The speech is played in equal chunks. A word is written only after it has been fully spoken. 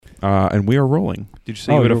And we are rolling. Did you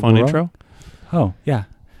say you had a we're fun rolling? intro? Oh, yeah.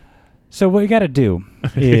 So what you got to do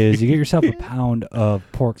is you get yourself a pound of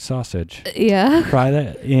pork sausage. Yeah. Fry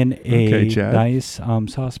that in Okay, a Chad. nice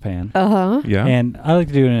saucepan. Uh-huh. Yeah. And I like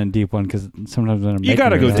to do it in a deep one because sometimes when I'm You making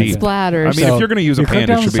gotta it, go I like deep. it. Splatters. I mean, if you're going to use a you cook pan,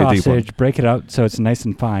 down it should the be a deep one. sausage, break it out so it's nice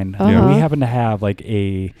and fine. Uh-huh. We happen to have like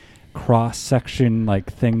a cross section like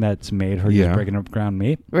thing that's made for Yeah. just breaking up ground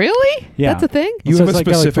meat. Really? Yeah. That's a thing? You So have a it's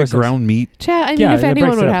like specific deli ground meat. Chad, I mean, Yeah, if it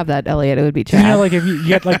anyone breaks it would up. have that, Elliot, it would be 'Cause you know, Chad. like if you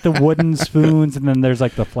get like the wooden spoons and then there's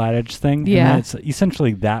like the flat edge thing. Yeah. And it's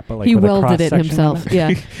essentially that, but like he with a welded it cross-section on himself. it. Yeah.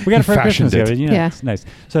 We got it for fashioned Christmas. it. You know, Yeah. it's nice.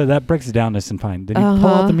 So that breaks it down nice and fine. Then you pull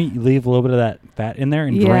out the meat, you leave a little bit of that fat in there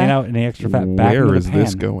and Yeah. drain out any extra fat back into Where the is pan.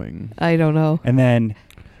 this going? I don't know. And then,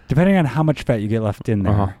 depending on how much fat you get left in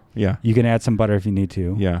there, Uh-huh. Yeah. you can add some butter if you need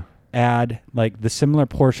to. Yeah. Add like the similar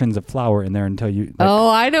portions of flour in there until you. Like, Oh,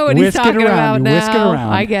 I know what he's whisk it talking around, about you now. whisk it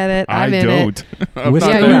around. I get it. I'm I in don't. it. I'm Whisk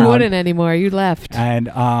not it Yeah, there. around. you wouldn't anymore. You left. And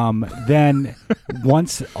then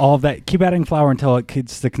once all of that, keep adding flour until it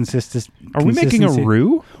gets the consistency. Are we making a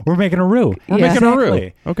roux? We're making a roux. We're making a roux.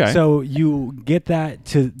 Exactly. Okay. So you get that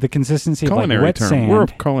to the consistency of like Culinary wet term. sand. We're a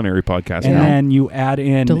culinary podcast. and now. then you add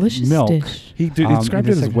in Delicious milk. dish. He described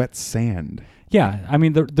in it a as second. wet sand. Yeah, I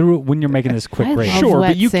mean the when you're making this quick I gravy. love Sure, wet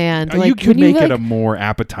but you sand. you Like, could when you, make it like- a more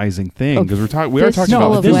appetizing thing a because we are talking fistful about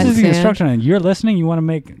No, of this wet is the sand. instruction. And you're listening. You want to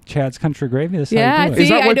make Chad's country gravy. This is how Yeah, you do it. Is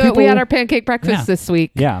see, that I what know it. We people- had our pancake breakfast Yeah. this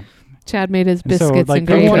week. Yeah. Chad made his And so biscuits like and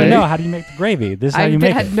they gravy. want to Okay. know how do you make the gravy. This is how I you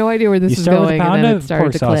make had it. no idea where this You was start with a going, and pound then it of started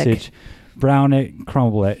pork to click. sausage, brown it,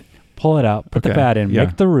 crumble it, pull it out, put the Okay. fat in, Yeah.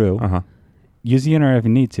 make the roux, Uh-huh. use the inner if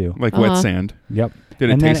you need to. Like wet Uh-huh. sand. Yep. Did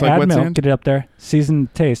it and taste then like add wet milk, sand? get it up there, season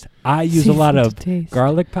taste. I use a lot of Seasoned taste.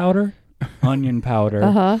 garlic powder, onion powder,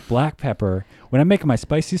 Uh-huh. black pepper. When I'm making my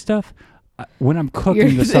spicy stuff, when I'm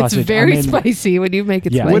cooking the sausage, It's very I'm in- spicy when you make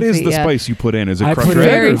it Yeah. spicy. What is the yeah. spice you put in? Is it I crushed put red?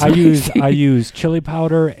 very or is I it- use I use chili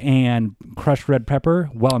powder and crushed red pepper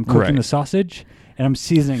while I'm cooking Right. the sausage, and I'm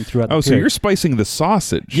seasoning throughout the Oh, so period. you're spicing the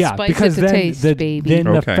sausage. Yeah, Spice because it to then taste, baby. then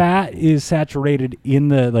the Okay. fat is saturated in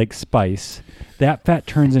the like spice. That fat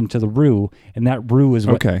turns into the roux, and that roux is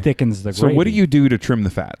what Okay. thickens the So gravy. what do you do to trim the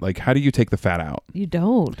fat? Like, how do you take the fat out? You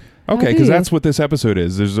don't. How Okay, do because you? that's what this episode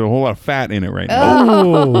is. There's a whole lot of fat in it right now.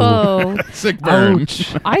 Oh. Sick burn.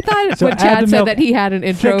 Ouch. I thought So when add Chad the said milk, that he had an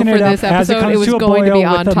intro thicken for it up this as it episode, comes it was to a going to be boil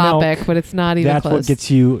on with the milk. topic, but it's not even That's close. what gets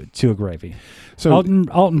you to a gravy. So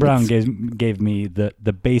Alton Brown gave me the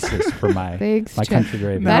basis for my Thanks, my Chad. country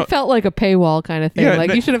gravy. Now- That felt like a paywall kind of thing. Yeah, Like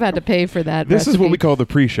th- you should have had to pay for that. this is what recipe. we call the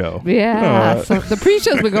pre-show. Yeah. Uh, So the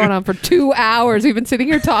pre-show's been going on for 2 hours. We've been sitting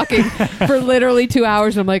here talking for literally 2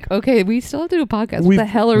 hours. And I'm like, okay, we still have to do a podcast. What We've- the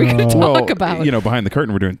hell are we going to well, talk about? you know, behind the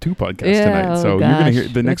curtain, we're doing 2 podcasts Yeah, tonight. oh So you're going to hear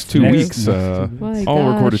gosh. the next That's 2 true. weeks My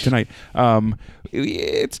all recorded gosh. tonight.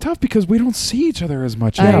 It's tough because we don't see each other as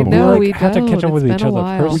much I anymore. know, we we like, have to don't. catch up It's with been each a other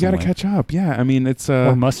while. personally. We got to catch up. Yeah, I mean, it's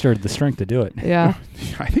or mustered the strength to do it. Yeah.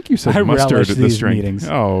 I think you said I mustard relish at the these strength. meetings.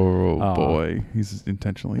 Oh boy, he's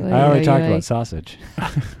intentionally. Like- I already Ay, talked ay, about ay. sausage.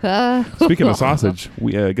 Speaking of sausage,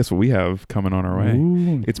 we guess what we have coming on our way.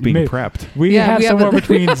 Ooh. It's being May- prepped. We Yeah, have we have somewhere a-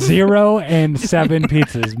 between 0 and 7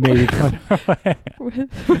 pizzas maybe coming our way.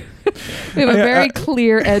 We have a I- very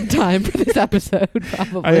clear end time for this episode,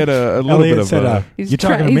 probably. I had a little Elliot bit of said, a. He's, you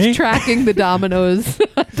talking to me? he's tracking the Domino's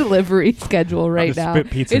delivery schedule right the now. spit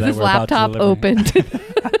pizza Is that his we're about to laptop deliver. opened?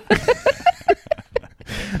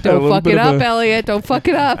 a Don't little fuck bit it of up, a- Elliot. Don't fuck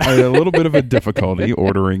it up. I had a little bit of a difficulty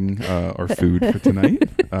ordering our food for tonight.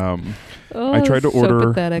 Oh, I tried to so order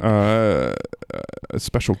pathetic. a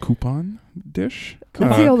special coupon dish.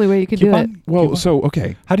 That's the only way you can do it. Coupon? Well, Coupon? so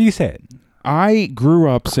okay, How do you say it? I grew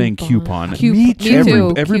up saying Coupon. coupon. Me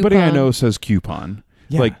too. Everybody I Coupon. know says coupon.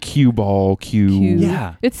 Yeah. Like cue ball, cue. Q.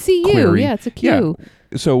 Yeah. It's CU. Query. Yeah, it's a Q.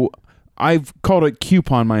 So I've called it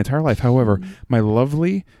coupon my entire life. However, my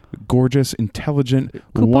lovely, gorgeous, intelligent,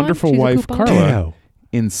 Coupon? wonderful She's a wife coupon? Carla Ditto.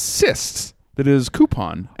 insists that it is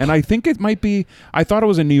coupon, and I think it might be. I thought it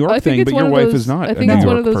was a New York I think thing, it's but one your of wife those- is not. I a think New it's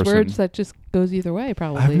one York of those person. words that just goes either way,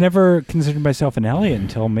 probably. I've never considered myself an Elliot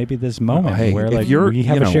until maybe this moment hey, where if like you're, we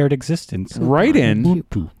have you a know, shared existence. Write in.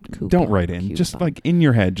 Coupon. Don't write in. Just Coupon. like in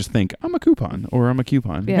your head, just think I'm a coupon or I'm a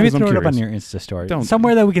coupon. Yeah. Maybe because I'm throw it up on curious. your Insta story. Don't.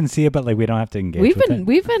 Somewhere that we can see it, but like we don't have to engage We've with been it.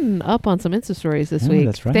 we've been up on some Insta stories this Yeah, week.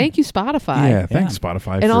 that's right. Thank you, Spotify. Yeah, thanks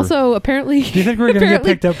Spotify. And for, also, apparently, Do you think we're going to get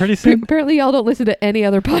apparently- picked up pretty soon? apparently, y'all don't listen to any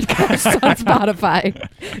other podcasts on Spotify.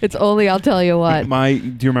 It's only I'll tell you what. do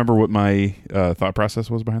you remember what my thought process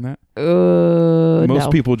was behind that? Most No.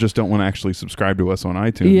 people just don't want to actually subscribe to us on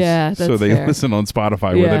iTunes. Yeah, so that's they fair. listen on Spotify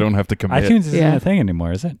where Yeah. they don't have to commit. iTunes isn't Yeah. a thing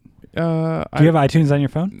anymore, is it? Do I you have iTunes on your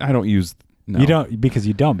phone? don't use No.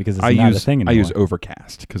 You don't because it's I not use a thing I anymore. use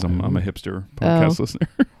Overcast because I'm a hipster podcast listener.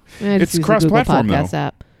 I just It's use the Google cross-platform, though. Podcast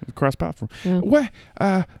app. Cross-platform. Yeah. What?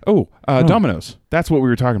 Domino's. That's what we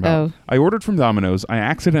were talking about. Oh. I ordered from Domino's. I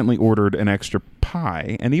accidentally ordered an extra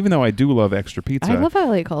pie, and even though I do love extra pizza, I love how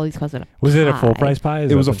like always calls it a Was it a pie. full price pie?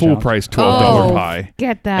 Is it was that a what full John's- price $12 Oh, pie.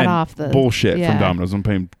 Get that and off the bullshit yeah. from Domino's. I'm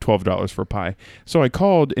paying $12 for a pie. So I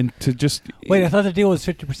called and to just Wait, I thought the deal was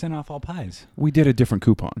 50% off all pies. we did a different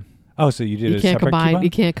coupon. Oh, so you did You a can't separate combine. coupon? You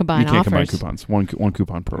can't combine You can't offers. combine coupons. One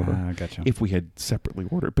coupon per order. Gotcha. If we had separately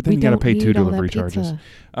ordered, but then We you got to don't pay 2 need all that delivery charges.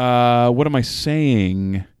 pizza. What am I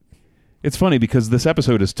saying? It's funny because this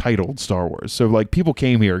episode is titled Star Wars, so like people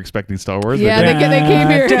came here expecting Star Wars. Yeah, They they came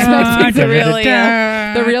here expecting the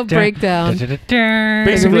real breakdown.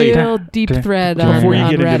 Basically- the real deep thread on, Before you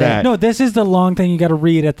on get into Reddit. that- No, this is the long thing you got to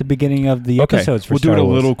read at the beginning of the okay, episodes for we'll Star do it a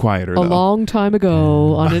Wars. little quieter. A though. long time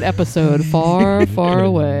ago on an episode far, far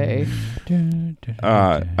away.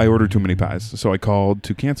 I ordered too many pies, so I called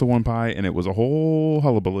to cancel one pie, and it was a whole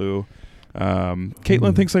hullabaloo.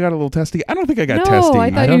 Caitlin thinks I got a little testy. I don't think I got No, testy. I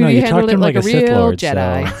I thought don't you know. You handled talked to it him like like a a Sith real Lord,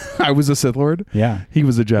 Jedi. I was a Sith Lord. Yeah. He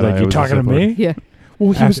was a Jedi. Like I you was a talking to Sith Lord. me? Yeah.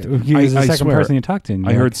 Well, he was He was the I second swear, person you talked to. and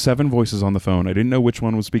I you're heard 7 voices on the phone. I didn't know which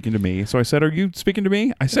one was speaking to me, so I said, "Are you speaking to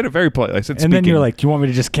me?" I said it very politely. I said, like, and then speaking. you're like, "Do you want me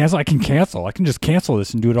to just cancel? I can cancel. I can just cancel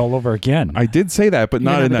this and do it all over again." I did say that, but You're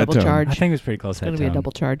not gonna in have that a double tone. charge. I think it was pretty close. It's going to be a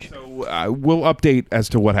double charge. So, we'll update as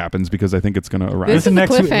to what happens because I think it's going to arrive. This is a next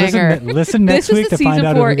week. cliffhanger. Listen next This week is the to find season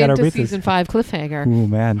out if 4 we got our into beats. season 5 cliffhanger. Ooh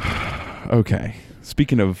man. Okay.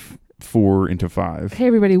 Speaking of 4 into 5. Hey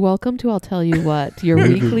everybody, welcome to I'll Tell You What, your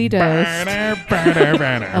weekly dose of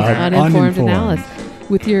uninformed Uninformed. analysis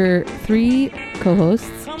with your 3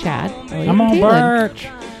 co-hosts, Chad, Elliot, I'm and on Caitlin. Birch.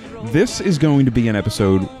 This is going to be an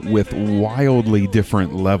episode with wildly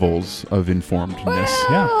different levels of informedness.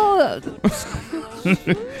 Well,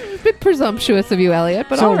 a bit presumptuous of you, Elliot,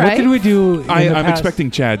 but So all right. what did we do? I'm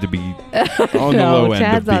expecting Chad to be on the No, low end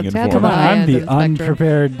Chad's of on- being Chad's informed. on the high I'm end the of the spectrum.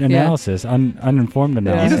 unprepared analysis, uninformed He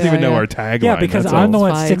analysis. doesn't even know yeah. our tagline. Yeah, because that's I'm all. the one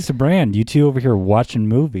It's that fine. sticks to brand. You two over here watching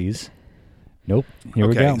movies. Nope. Here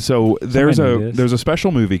we go. So there's knew this. a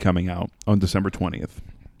special movie coming out on December 20th.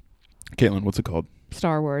 Caitlin, what's it called?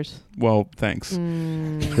 Star Wars. Well, thanks.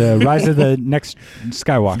 The Rise of the Next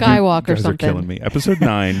Skywalker. Skywalker You guys something. are killing me. Episode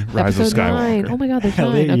 9, Rise of Episode 9. Skywalker. Oh my god, there's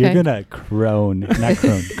Elliot, 9. you're Okay. gonna crone, not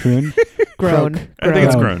crone, croon. Grown. I think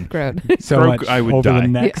it's Grown. grown. Grown. So Croak, much I would over die. the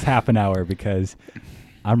next half an hour because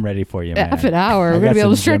I'm ready for you, man. Half an hour. I We're going got to be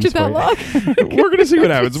able to some stretch it gems that for long. We're going to see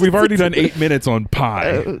what happens. We've already done 8 minutes on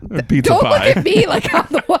pie. Pizza Don't pie. look at me like I'm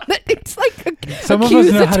the one that it's like Some of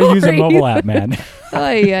us know how to use a accusatory. mobile app, man.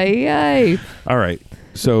 Ay, ay, ay. All right.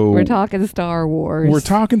 So We're talking Star Wars. we're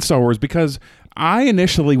talking Star Wars because I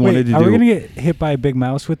initially Wait, wanted to are do. we gonna get hit by a big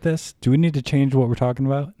mouse with this? Do we need to change what we're talking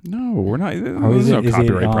about? No, we're not. Or There's is no it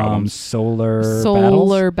copyright problems. solar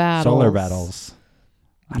Solar battles? battles. Solar battles.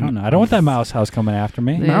 I don't know. I don't want that mouse house coming after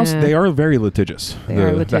me. Yeah. Mouse. They are very litigious. They the,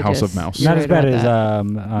 are the House of litigious. Mouse. You're Not as right bad about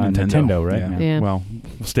as Nintendo, right? Yeah. Yeah. Well,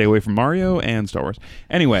 stay away from Mario and Star Wars.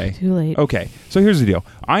 Anyway, Too late. okay. So here's the deal.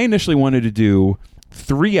 I initially wanted to do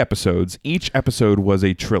 3 episodes. Each episode was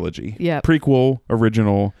a trilogy. Yep. Prequel,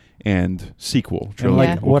 original, and sequel And trilogy. like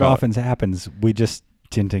Yeah. we'll what call it. often happens, we just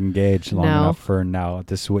didn't engage long No. enough for now.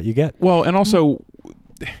 This is what you get. Well, and also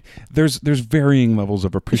there's varying levels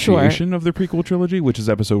of appreciation of the prequel trilogy, which is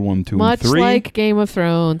episode 1, 2, Much and 3. like Game of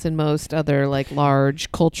Thrones and most other like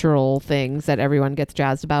large cultural things that everyone gets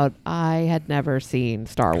jazzed about, I had never seen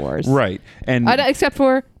Star Wars. Right. And Except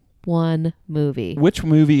for one movie. which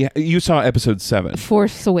movie you saw episode 7?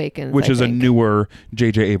 Force Awakens. Which I is a think. newer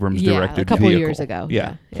J.J. Abrams Yeah, directed a couple vehicle. years ago. Yeah.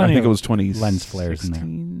 Yeah. I Funny think it was 20 lens flares in there.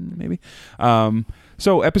 maybe.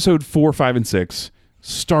 So episode 4, 5, and 6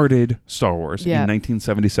 started Star Wars. Yeah. In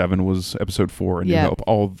 1977 was episode 4, A New Yeah. Hope.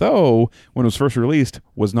 Although, when it was first released,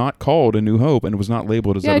 was not called A New Hope and it was not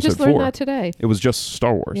labeled as Yeah, I episode just learned 4. that today. It was just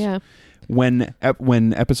Star Wars. Yeah. When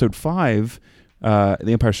episode 5, The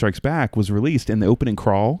Empire Strikes Back, was released and the opening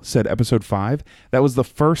crawl said episode 5, that was the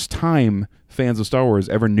first time fans of Star Wars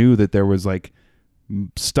ever knew that there was like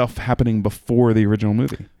stuff happening before the original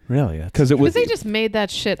movie. Really? Because it was Because they just made that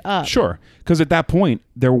shit up. sure. Because at that point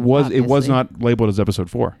it was Obviously. not labeled as episode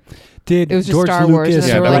 4. Did It was just George Star Wars. Lucas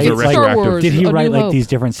Yeah, and that they was were a like, it's Star retroactive. Wars. Did he A write New like Hope. these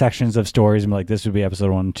different sections of stories and be like, this would be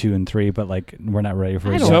episode 1, 2, and 3, but like we're not ready for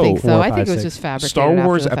I it. don't So- think so. 4, I 5, think it was 6. just fabricated. Star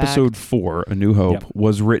Wars after the fact. episode 4, A New Hope, Yep.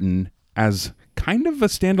 was written as kind of a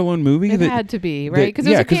standalone movie. It that had to be, right? Because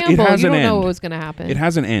yeah, it was a 'cause it gamble. has You an don't know end. what was going to happen. It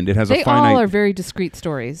has an end. It has They a finite. all are very discrete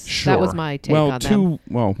stories. Sure. That was my take well, on them.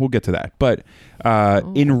 Well, we'll get to that. But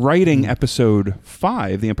in writing episode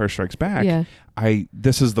 5, The Empire Strikes Back, Yeah.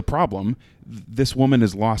 this is the problem. This woman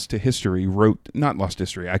is lost to history. Not lost to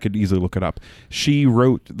history. I could easily look it up. She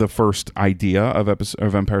wrote the first idea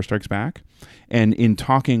of Empire Strikes Back, and in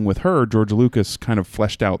talking with her, George Lucas kind of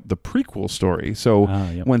fleshed out the prequel story. So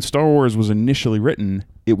when Star Wars was initially written,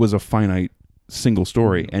 it was a finite single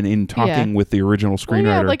story, and in talking with the original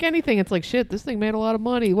screenwriter, like anything, it's like shit. This thing made a lot of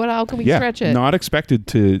money. How can we stretch it? Not expected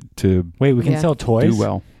to Wait, we can sell toys? do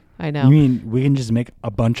well. I know. You mean we can just make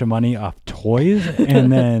a bunch of money off toys,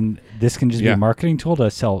 and then this can just be a marketing tool to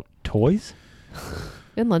sell toys?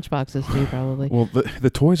 In lunchboxes too, probably. Well, the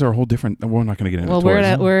toys are a whole different. We're not going to get into well,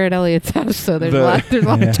 toys. we're at Elliot's house, so there's a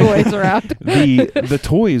lot of toys around. The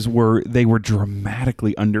toys were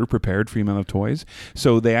dramatically underprepared for the amount of toys.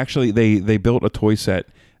 So they actually they built a toy set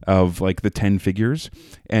of like the 10 figures,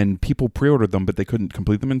 and people pre-ordered them, but they couldn't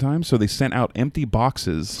complete them in time, so they sent out empty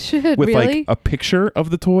boxes with like a picture of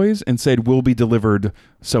the toys and said will be delivered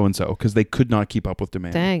so and so, because they could not keep up with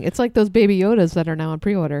demand. Dang, it's like those baby Yodas that are now on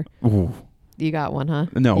pre-order. Ooh. You got one, huh?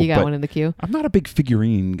 No, you got one in the queue. I'm not a big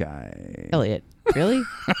figurine guy. Elliot, really?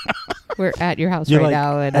 We're at your house You're right like,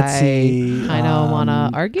 now, and let's see, I don't want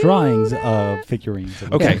to argue. Drawings of figurines.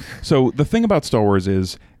 Okay, so the thing about Star Wars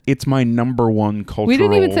is it's my number one cultural. We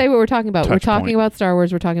didn't even say what we're talking about. We're talking point. about Star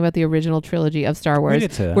Wars. We're talking about the original trilogy of Star Wars. We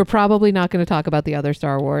did say that. We're probably not going to talk about the other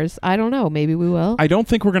Star Wars. I don't know. Maybe we will. I don't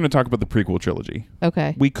think we're going to talk about the prequel trilogy.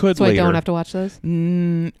 Okay. We could so later. I don't have to watch those?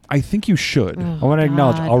 I think you should. Oh, I want to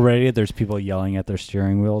acknowledge God. already there's people yelling at their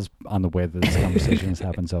steering wheels on the way that this conversation has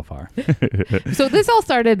happened so far. So this all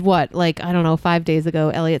started, what, like, I don't know, 5 days ago.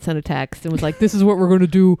 Elliot sent a text and was like, this is what we're going to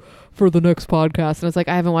do for the next podcast. And I was like,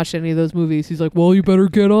 I haven't watched any of those movies. He's like, well, you better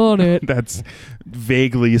get on it. That's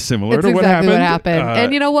vaguely similar It's to exactly what happened.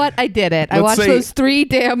 And you know what? I did it. I let's watched say- those 3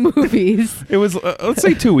 damn movies. It was, let's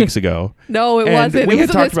say 2 weeks ago. No, it And wasn't. we It had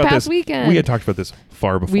was talked this about past this. weekend. We had talked about this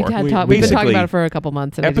far before. We've been talking basically, about it for a couple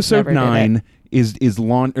months. And episode we just never did 9 is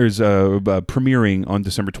premiering on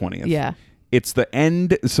December 20th. Yeah. It's the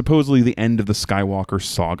end, supposedly the end of the Skywalker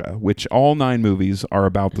saga, which all 9 movies are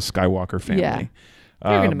about the Skywalker family. Yeah.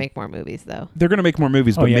 They're going to make more movies, though. They're going to make more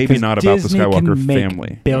movies, but maybe 'cause not about the Disney Skywalker can make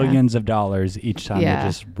family. billions of dollars each time Yeah. they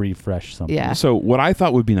just refresh something. Yeah. So what I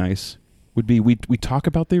thought would be nice would be we talk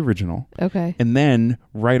about the original, Okay. and then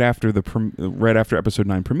right after episode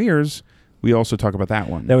 9 premieres, we also talk about that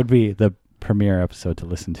one. That would be the premiere episode to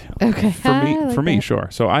listen to. Okay. for me, sure.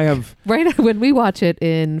 So I have. Right when we watch it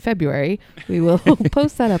in February, we will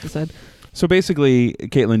post that episode. So basically,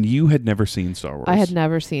 Caitlin, you had never seen Star Wars. I had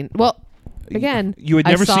never seen. Well, again, you had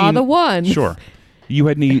never I saw seen the one. Sure, you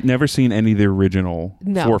had never seen any of the original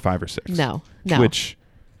No. 4, 5, or 6. No. Which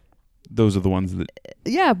those are the ones that.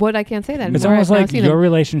 Yeah, but I can't say that anymore. It's almost I've now like seen your them.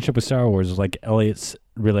 relationship with Star Wars is like Elliot's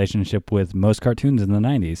relationship with most cartoons in the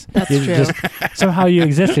 90s. That's You true. Just, somehow you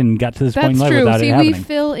existed and got to this point That's in life true. without See, it we happening.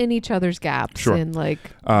 fill in each other's gaps Sure. in like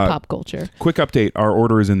pop culture. Quick update: our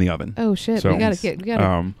order is in the oven. Oh shit! So, we gotta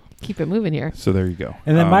keep it moving here. So there you go.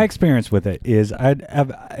 And then my experience with it is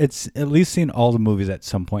it's at least seen all the movies at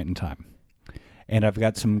some point in time. And I've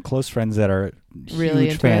got some close friends that are Really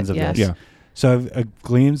huge into fans it, of yes. this. Yeah. So I've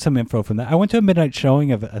gleaned some info from that. I went to a midnight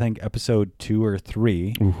showing of, I think, episode 2 or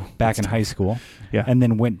 3 back in high school. Yeah. And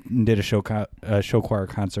then went and did a show choir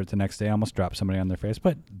concert the next day. I almost dropped somebody on their face,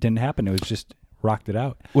 but didn't happen. It was just rocked it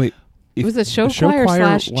out. Wait. It was a show the show choir choir,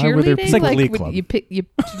 slash why were there cheerleading. It's like a Glee would Club.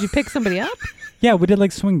 did you pick somebody up? Yeah, we did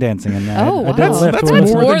like swing dancing and that. Oh I wow, did a lift that's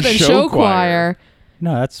with- more than show choir.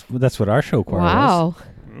 No, that's what our show choir was. Wow.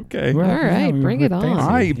 Okay. We're- All right, we bring were it on. fancy,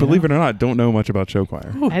 I, you believe know? it or not, don't know much about show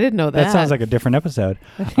choir. I didn't know that. That sounds like a different episode.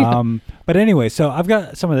 But anyway, so I've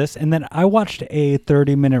got some of this, and then I watched a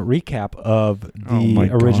 30-minute recap of Oh my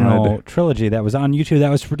the original God. trilogy that was on YouTube that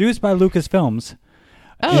was produced by Lucasfilms.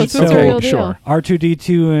 Oh, And so it's a so- real deal. sure.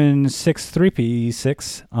 R2D2 and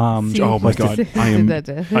 6-3P6. See, Oh my God,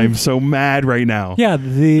 I'm so mad right now. Yeah,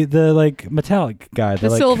 the like metallic guy, The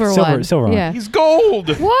like silver one. silver one. Yeah. He's gold.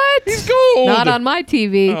 What? He's gold. Not on my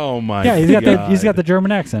TV. Oh my. Yeah, God. he's got the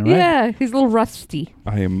German accent, right? Yeah, he's a little rusty.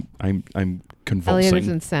 I'm Elliot is convulsing.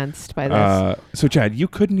 incensed by this. So Chad, you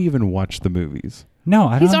couldn't even watch the movies. No,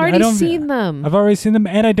 I don't. He's I already don't- seen them. I've already seen them,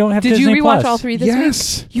 and I don't have Did Disney you rewatch Plus. all 3 this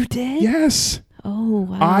Yes. week? You did? Yes. Oh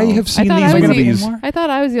wow. I have seen thought these I was movies. The, I thought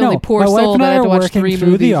I was the No, only poor my wife soul and that I had are to watch working 3 through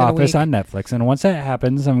movies The in a Office week. on Netflix, and once that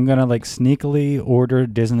happens, I'm gonna like sneakily order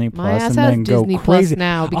Disney My Plus ass and has then go Disney crazy. Plus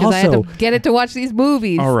now because I had Also- to get it to watch these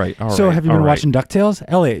movies. All right. So have you been watching DuckTales,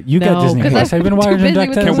 Elliot? You got No, Disney 'cause Plus. Have you been I'm too watching busy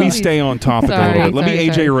with the DuckTales? Can we movies. stay on topic a Sorry, little bit? Let me sorry,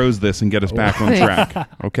 AJ sorry. Rose this and get us back on track.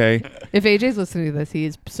 Okay. If AJ's listening to this, he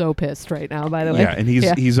is so pissed right now. By the way. Yeah, and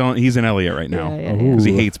he's in Elliot right now Yeah, because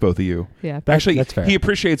he Ooh. hates both of you. yeah. That- Actually, that's fair. he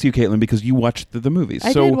appreciates you, Caitlin, because you watched the movies.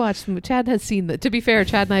 I so did watch them. Chad has seen them. To be fair,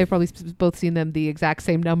 Chad and I have probably both seen them the exact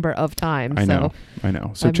same number of times. I know.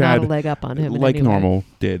 So I'm Chad, not a leg up on him. like in any way. normal,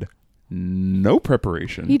 did no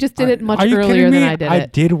preparation. He just did it much Are you earlier kidding me? than I did I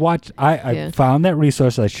it. did watch. I Yeah. found that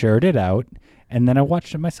resource. I shared it out, and then I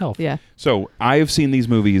watched it myself. Yeah. So I have seen these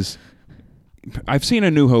movies. I've seen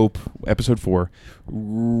A New Hope, Episode 4,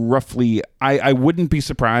 roughly. I wouldn't be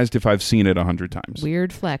surprised if I've seen it 100 times.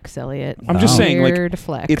 Weird flex, Elliot. I'm just saying, like, Weird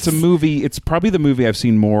flex. it's a movie. It's probably the movie I've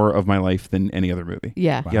seen more of my life than any other movie.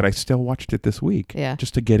 Yeah. Wow. Yet I still watched it this week. Yeah.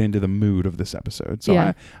 Just to get into the mood of this episode. So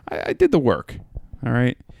Yeah. I did the work. All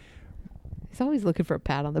right. He's always looking for a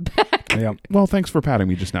pat on the back. Yeah. Well, thanks for patting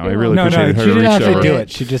me just now. I You're really No, appreciate no, it. she didn't have to over. do it.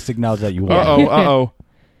 She just acknowledged that you were. Uh-oh.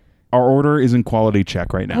 Our order is in quality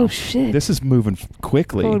check right now. Oh shit. This is moving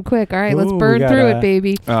quickly. Going quick. All right, let's Ooh, we burn through gotta- it,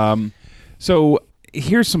 baby. So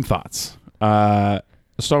here's some thoughts.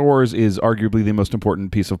 Star Wars is arguably the most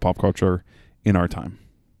important piece of pop culture in our time.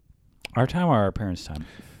 Our time or our parents' time?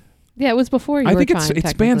 Yeah, it was before you I were think time, it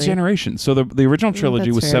spans technically. generations. So the original trilogy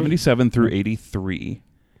that's was fair. 77 through 83.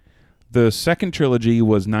 The second trilogy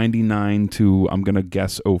was 99 to, I'm going to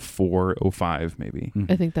guess, 04, 05 maybe.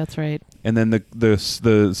 I think that's right. And then the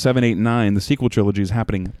 7, 8, 9, the sequel trilogy is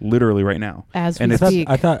happening literally right now. As And we it's- speak.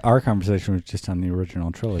 I thought our conversation was just on the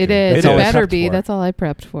original trilogy. It is. It It is. better Prepped be. for. That's all I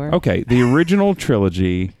prepped for. Okay, the original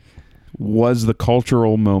trilogy was the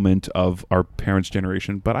cultural moment of our parents'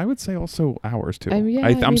 generation, but I would say also ours too. I mean, yeah,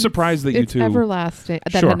 I'm mean, surprised that you it's two. everlasting.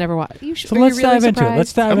 That Sure. had never watched. You So are you let's really dive into it. surprised?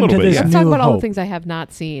 Let's dive A little into bit, this yeah. Let's New talk about all the Hope. things I have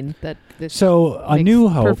not seen. That this So, A makes New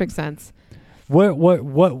Hope. Perfect sense. What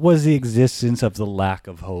was the existence of the lack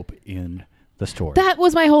of hope in the story? That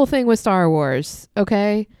was my whole thing with Star Wars.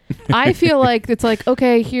 Okay, I feel like it's like,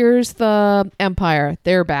 okay, here's the Empire.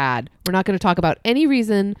 They're bad. We're not going to talk about any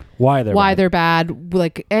reason why they're bad,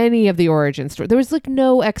 like any of the origin story. There was like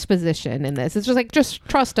no exposition in this. It's just like, just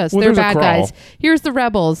trust us. Well, They're there's a bad crawl. guys. Here's the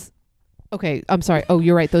rebels. Okay, I'm sorry. Oh,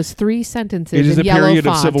 you're right. Those 3 sentences It is in a yellow period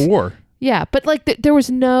font. of civil war. Yeah, but like there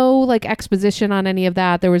was no like exposition on any of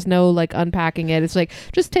that. There was no like unpacking it. It's like,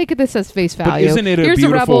 just take this as face value. isn't it a Here's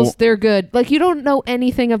beautiful- the rebels. They're good. Like, you don't know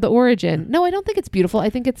anything of the origin. No, I don't think it's beautiful. I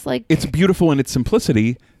think it's like, It's beautiful in its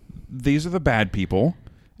simplicity. These are the bad people,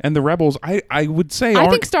 and the rebels. I would say. I think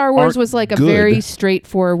aren't- Star Wars aren't was like a good. very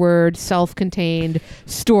straightforward, self-contained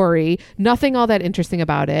story. Nothing all that interesting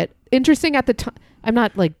about it. Interesting at the time. I'm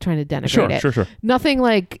not like trying to denigrate it. Sure. Nothing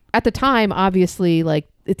like at the time, obviously, like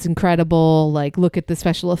it's incredible. Like, look at the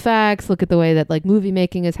special effects, look at the way that like movie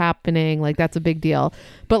making is happening. Like, that's a big deal.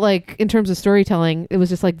 But like in terms of storytelling, it was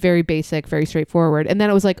just like very basic, very straightforward. And then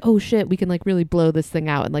it was like, oh shit, we can like really blow this thing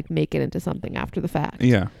out and like make it into something after the fact.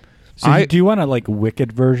 Yeah. So do you want a like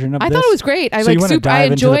wicked version of I this? thought it was great. I So you like wanna super. I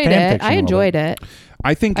dive into the enjoyed fan it. fiction I a little enjoyed bit? it.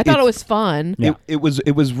 I think I thought it was fun. Yeah. It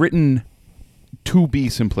was written to be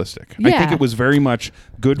simplistic. I think Yeah. it was very much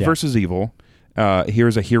good Yeah. versus evil.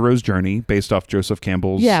 Here's a hero's journey based off Joseph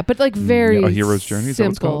Campbell's. Yeah, but like very A Hero's Journey. Is that what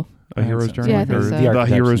it's simple. called? A Hero's so. Journey. Yeah, I think Or so. The The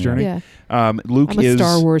architect's Hero's name. Journey. Yeah, Luke I'm a is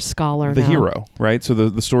Star Wars scholar. the now. hero, right? So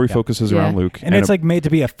the story Yeah. focuses Yeah. around Luke, And it's like made to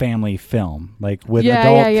be a family film, like with Yeah,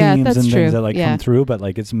 adult yeah, themes that's and true. things that like Yeah. come through, but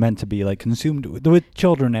like it's meant to be like consumed with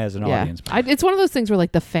children as an Yeah, audience. it's one of those things where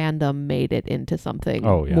like the fandom made it into something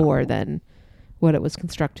Oh, yeah. more than what it was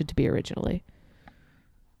constructed to be originally.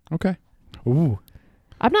 okay. Ooh,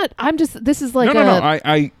 I'm just. This is like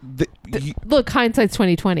no. look, hindsight's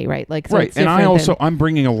 2020, right? Like, so Right, it's and I different also than- I'm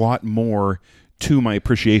bringing a lot more to my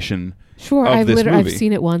appreciation. sure. of I've this I've movie.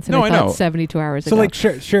 seen it once, and No, I I thought know. 72 hours so ago. like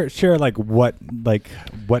share like what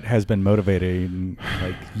has been motivating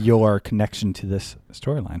like your connection to this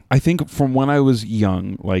storyline. I think from when I was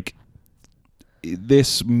young, like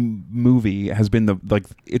this movie has been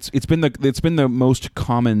it's been the most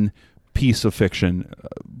common piece of fiction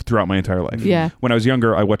throughout my entire life. Yeah. When I was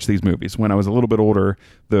younger, I watched these movies. When I was a little bit older,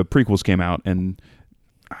 the prequels came out, and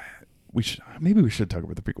we should talk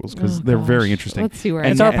about the prequels because Oh, they're gosh. very interesting. Let's see where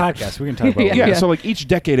It's I our get. podcast. We can talk about Yeah. it. Yeah, so like each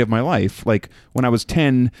decade of my life, like when I was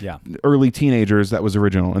 10, Yeah. early teenagers, that was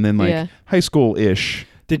original, and then like Yeah. high school ish.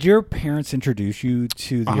 Did your parents introduce you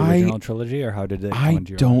to the original trilogy, or how did it come I into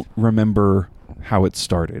your don't life? remember how it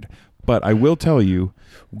started, but I will tell you,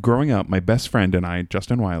 growing up, my best friend and I,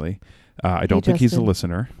 Justin Wiley, I don't think he's a Justin.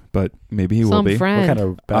 listener, but maybe he will Some be. What friend. kind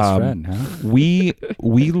of best friend, huh? We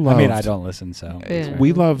loved. I mean, I don't listen, so Yeah. it's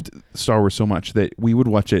We fine. loved Star Wars so much that we would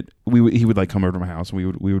watch it. He would like come over to my house, and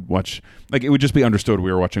we would watch. Like, it would just be understood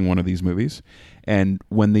we were watching one of these movies. And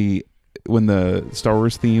when the Star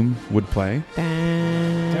Wars theme would play,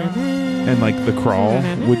 and like the crawl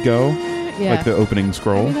would go, Yeah. like the opening I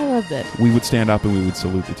scroll, mean, I loved it. we would stand up and we would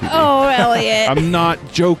salute the TV. Oh, Elliot. I'm not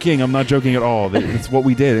joking at all. It's what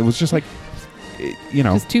we did. It was just like you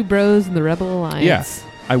know, Just two bros in the Rebel Alliance. Yes.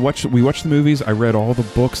 We watched the movies. I read all the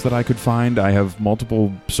books that I could find. I have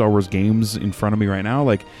multiple Star Wars games in front of me right now.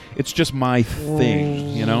 Like, it's just my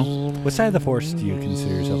thing, you know? What side of the Force do you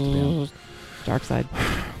consider yourself to be on? Dark side.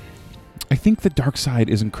 I think the dark side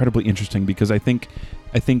is incredibly interesting because I think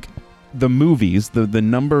the movies, the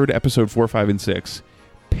numbered episode 4, 5, and 6,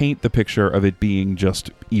 paint the picture of it being just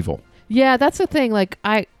evil. Yeah, that's the thing. Like,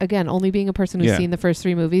 again, only being a person who's Yeah. seen the first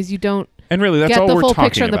three movies, you don't And really, that's get all the we're full talking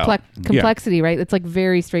picture and the about. complexity, right? It's like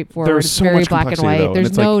very straightforward. There's It's so very much black and complexity, white. though, and There's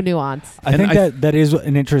it's like- no nuance. I think that is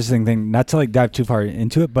an interesting thing. Not to like dive too far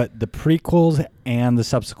into it, but the prequels and the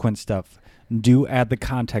subsequent stuff do add the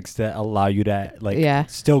context that allow you to like Yeah.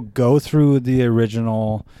 still go through the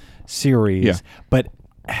original series, Yeah. but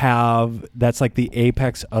have that's like the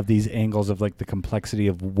apex of these angles of like the complexity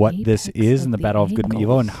of what this Apex is of in the the battle of good and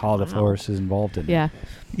evil and angles. how the Wow. Force is involved in it. Yeah.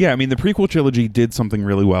 Yeah, I mean, the prequel trilogy did something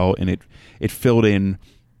really well, and it filled in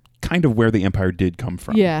kind of where the Empire did come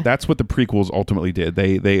from. Yeah. That's what the prequels ultimately did.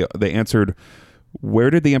 They answered, where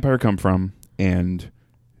did the Empire come from, and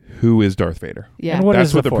who is Darth Vader? Yeah. And what That's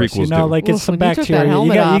is what the the Force? prequels You know, do. like Oof, it's some when you took that bacteria. You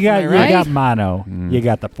helmet got, off, am I you got right? mono. Mm. You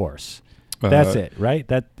got the Force. That's it, right?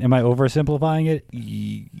 That am I oversimplifying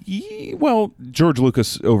it? Well, George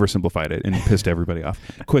Lucas oversimplified it and pissed everybody off.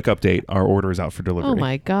 Quick update: our order is out for delivery. Oh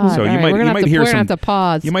my God. So All you right, might- we're you gonna might have to, hear we're gonna have some- to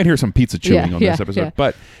pause. You might hear some pizza chewing Yeah, on yeah, this episode, yeah.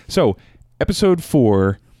 but so episode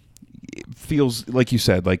 4 feels like you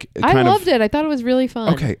said, like I kind loved it. I thought it was really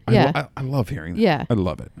fun. Okay, Yeah. I love hearing that. Yeah. I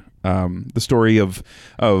love it. The story of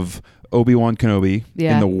Obi-Wan Kenobi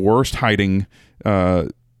Yeah. in the worst hiding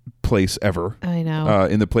place ever. I know.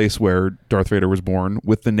 In the place where Darth Vader was born,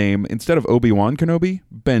 with the name, instead of Obi-Wan Kenobi,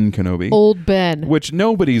 Ben Kenobi, Old Ben. which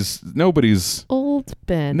nobody's Old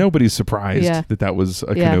Ben. surprised Yeah. that was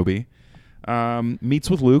a Yeah. Kenobi. Meets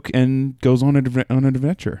with Luke and goes on an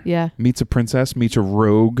adventure. Yeah. Meets a princess, meets a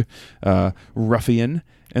rogue ruffian,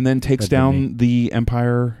 and then takes That'd be down the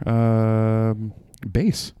Empire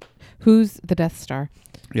base. Who's the Death Star?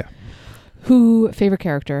 Yeah. Who favorite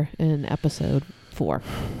character in episode 4?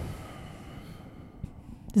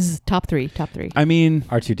 This is top three. I mean,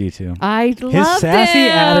 R2D2. I love His sassy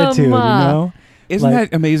attitude, you know? isn't Like-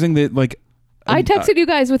 that amazing that like I texted you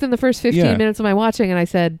guys within the first 15 yeah. minutes of my watching, and I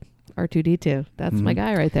said, R2D2. That's my Mhm.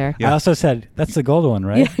 guy right there. Yeah. I also said, that's the gold one,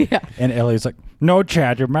 right? Yeah, yeah. And Ellie's like, no,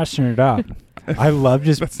 Chad, you're messing it up. I love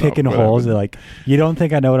just That's not picking what holes. happened. They're like, you don't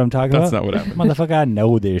think I know what I'm talking That's about? not what happened. Motherfucker, I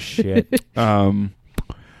know this shit.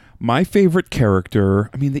 My favorite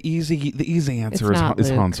character. I mean, the easy answer It's not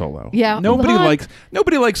is Luke. Han Solo. Yeah, Nobody Han- likes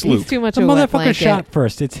He's Luke. too much The of a wet motherfucker blanket. shot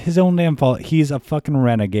first. It's his own damn fault. He's a fucking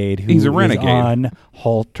renegade who He's a is renegade.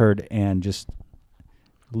 unhaltered and just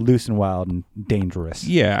loose and wild and dangerous.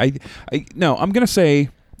 Yeah, I'm gonna say,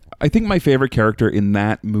 I think my favorite character in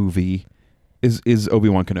that movie is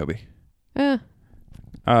Obi-Wan Kenobi.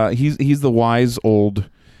 He's the wise old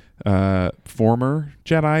former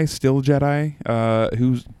Jedi, still Jedi,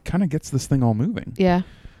 who kind of gets this thing all moving. Yeah,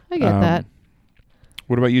 I get that.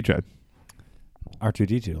 What about you, Chad?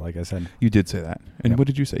 R2D2, like I said. You did say that. And Yep. what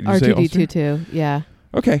did you say? Did you say R2D2 Ulster? too. Yeah.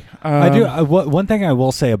 Okay. I do. One thing I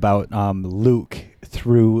will say about Luke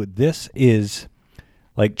through this is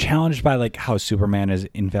like challenged by like how Superman is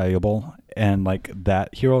invaluable and like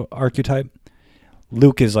that hero archetype.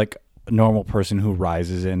 Luke is like a normal person who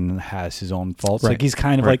rises and has his own faults. Right. Like he's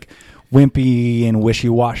kind of Right. like wimpy and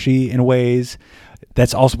wishy-washy in ways.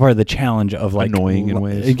 That's also part of the challenge of like Annoying in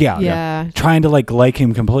ways. Yeah. Yeah. Trying to like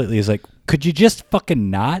him completely is like, could you just fucking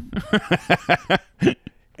not?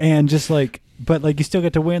 And just like, but like you still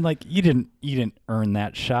get to win. Like you didn't earn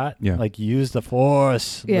that shot. Yeah. Like use the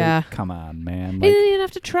Force. Yeah. Like, come on, man. He Like, didn't even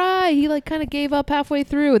have to try. He like kind of gave up halfway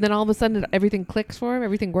through, and then all of a sudden everything clicks for him.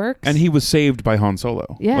 Everything works. And he was saved by Han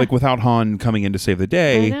Solo. Yeah. Like without Han coming in to save the I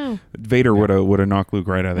day, know. Vader would have knocked Luke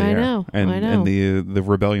right out of the I air. know, And I know. and the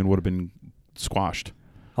rebellion would have been squashed.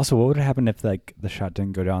 also, what would have happened if like the shot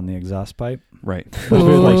didn't go down the exhaust pipe? Right. What if,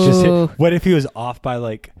 it, like, just Ooh. hit, what if he was off by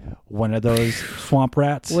like one of those swamp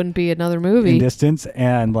rats Wouldn't be another in movie. distance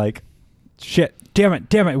and like, shit, damn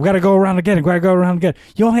it, we gotta go around again.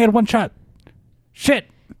 You only had one shot. Shit.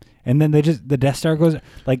 And then the Death Star goes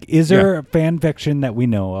like, is there a fan fiction that we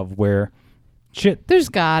know of where shit There's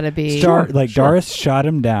gotta be. Star Sure, like sure. Darius shot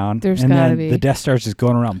him down, There's and gotta then be. the Death Star's just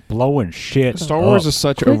going around blowing shit. Star Wars up. is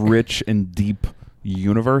such a Quick. rich and deep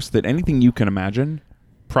universe that anything you can imagine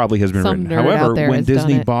probably has been Some written. nerd However, out there when has done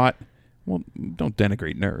Disney it. bought, well, don't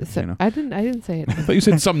denigrate nerds. So, you know, I didn't say it. I thought you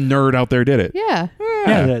said some nerd out there did it. Yeah.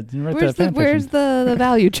 yeah. Where's the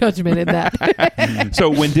value judgment in that? So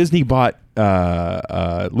when Disney bought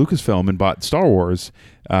Lucasfilm and bought Star Wars,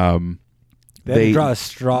 They had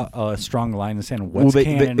to draw a strong line and saying what's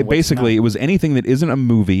canon. What's basically, not. it was anything that isn't a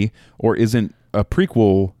movie or isn't a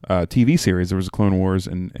prequel TV series. There was Clone Wars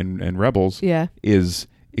and Rebels. Yeah. Is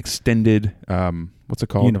extended. What's it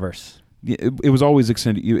called? Universe. It was always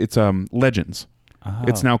extended. It's Legends. Oh.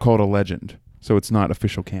 It's now called a legend, so it's not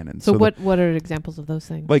official canon. So what are examples of those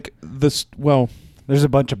things? Like this? Well, There's a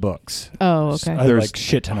bunch of books. Oh, okay. there's like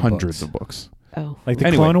shit ton of hundreds books. of books. Oh. Like the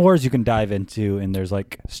Anyway. Clone Wars, you can dive into, and there's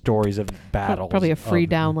like stories of battles. Probably a free of-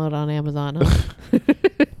 download on Amazon. Huh?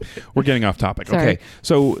 We're getting off topic. Sorry. Okay,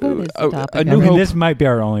 so What is the topic? A I New mean, Hope. this might be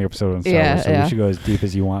our only episode on Star Yeah, Wars, so yeah. we should go as deep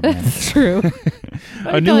as you want, man. That's true.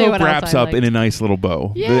 A New Hope wraps up in a nice little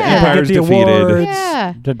bow. Yeah. The Get Empire's Get the defeated. awards.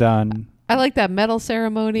 Yeah. They're done. I like that medal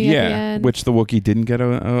ceremony at the Yeah, end. which the Wookiee didn't get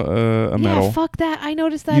a medal. Yeah, fuck that. I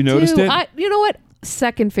noticed that You noticed too. it? You know what?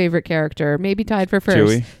 Second favorite character, maybe tied for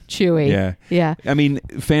first. Chewie. Yeah. Yeah. I mean,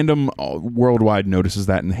 fandom worldwide notices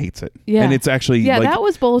that and hates it. Yeah. And it's actually Yeah, like that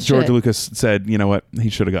was bullshit. George Lucas said, you know what? He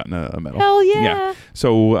should have gotten a medal. Hell yeah.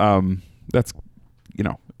 So that's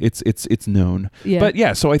it's known. Yeah. But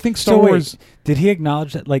yeah, so I think Star So wait, Wars. did he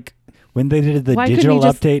acknowledge that, like, when they did the Why couldn't digital he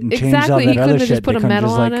just, update and changed exactly, all he that couldn't other have shit, just put they a couldn't medal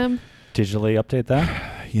just, on like, him. digitally update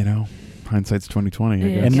that? You know, hindsight's 2020. I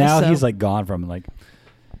Yeah. guess. And guess now so. he's like gone from like.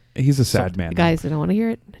 He's a sad man. now. Guys, I don't want to hear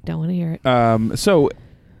it. Don't want to hear it. So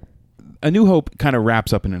A New Hope kind of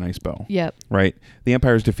wraps up in a nice bow. Yep. Right? The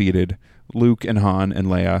Empire's defeated. Luke and Han and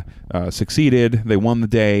Leia succeeded. They won the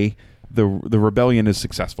day. The rebellion is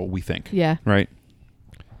successful, we think. Yeah. Right?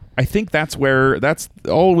 I think that's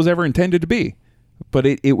all it was ever intended to be. But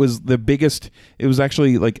it was the biggest, it was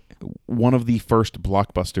actually like one of the first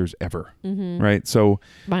blockbusters ever. Mm-hmm. Right? So,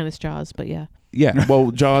 Minus Jaws, but yeah. yeah.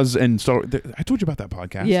 Well, Jaws and Star I told you about that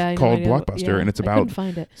podcast Yeah. I know, called I know. Blockbuster, Yeah, and it's I about couldn't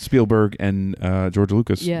find it. Spielberg and George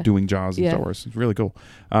Lucas Yeah. doing Jaws and Yeah. Star Wars. It's really cool.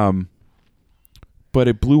 But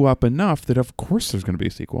it blew up enough that of course there's going to be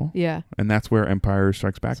a sequel, Yeah. and that's where Empire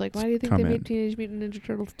Strikes Back. It's like, why do you think come they in. made Teenage Mutant Ninja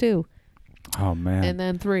Turtles 2? Oh man, And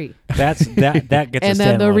then 3. that gets And a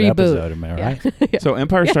then the standalone reboot. episode. Am I Yeah. right? So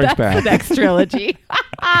Empire Strikes That's Back. the next trilogy.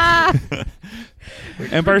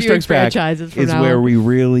 Empire Reviewing Strikes Back franchises from is now where on. we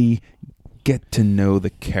really get to know the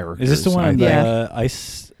characters. Is this the one I on think. the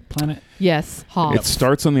ice planet? Yes. Hobbs. It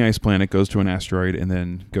starts on the ice planet, goes to an asteroid, and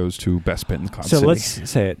then goes to Bespin Cloud So City. let's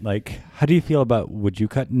say it. Like, how do you feel about? Would you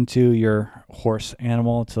cut into your horse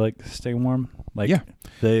animal to like stay warm? Like, Yeah.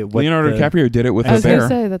 what Leonardo the- DiCaprio did it with I a was going bear.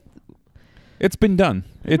 to say that. It's been done.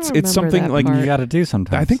 It's remember something that like part. You got to do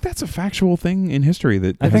sometimes. I think that's a factual thing in history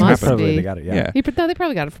that I has think Must that's happened. probably be. they got it. Yeah. Yeah. No, they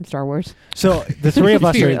probably got it from Star Wars. So the three of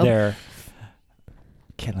us Be are real. there.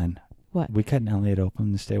 Caitlin, What? we cut an Elliot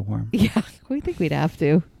open to stay warm. Yeah. We think we'd have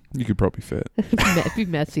to. You could probably fit. It'd be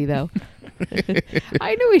messy, though.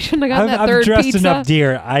 I knew we shouldn't have gotten that I'm third dressed pizza. enough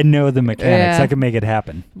deer. I know the mechanics. Yeah. I can make it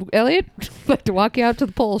happen. Elliot, I'd like to walk you out to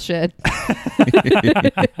the pole shed. come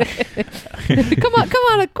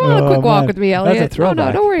on a quick walk man. with me, That's a Elliot. No,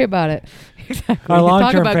 throwback. don't worry about it. Exactly. Our Talk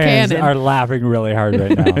long-term about fans canon. are laughing really hard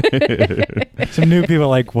right now. Some new people are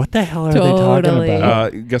like, what the hell are they talking Totally.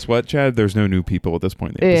 about? Guess what, Chad? There's no new people at this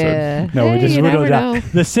point in the episode. Yeah. No, Hey, we just you whittled never it down. know.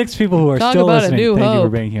 The 6 people who are Talk still about a listening, new thank you for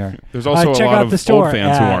hope. being here. There's also a check lot out of the store old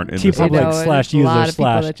fans who at aren't in this I know, episode. there's a lot of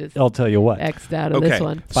people that just /user/I'll tell you what. X'd out of Okay, this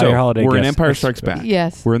one. Buy your so holiday we're in gifts. Empire Strikes Back.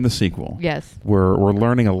 Yes. We're in the sequel. Yes. We're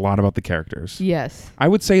learning a lot about the characters. Yes. I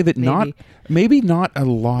would say that Maybe. maybe not a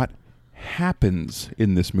lot happens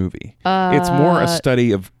in this movie. It's more a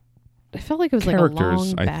study of I felt like it was characters, like a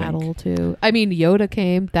long I think. battle too. I mean, Yoda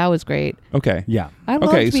came. That was great. okay. Yeah. I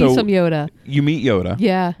loved Okay, me so- some Yoda. You meet Yoda.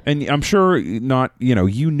 Yeah. And I'm sure you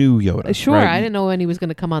knew Yoda. Sure. right? I didn't know when he was going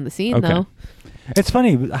to come on the scene Okay. though. It's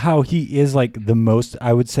funny how he is like the most,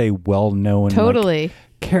 I would say, well-known like, Totally.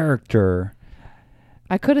 character.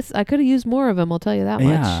 I could have used more of him. I'll tell you that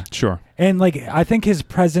Yeah. much. Sure. And like I think his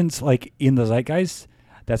presence like in the zeitgeist,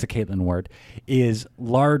 that's a Caitlin word, is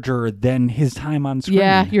larger than his time on screen.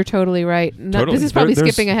 Yeah, you're totally right. Totally. This is probably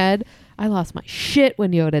There's- skipping ahead. I lost my shit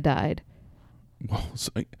when Yoda died. Well,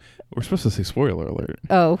 we're supposed to say spoiler alert.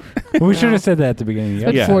 Oh, We should have said that at the beginning. it's Yeah.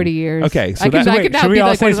 been Yeah. 40 years. Okay, so I can, that- I Wait, can now should we be all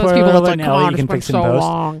like say one of those spoiler people that's alert like, and come Ellie, on, you it's can been fix it so in post?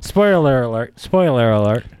 long. Spoiler alert. Spoiler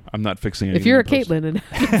alert. I'm not fixing it. If you're a Caitlyn and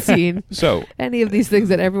haven't seen So any of these things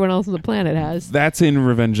that everyone else on the planet has, that's in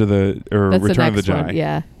that's Return the of the next Jedi. one.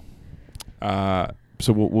 Yeah.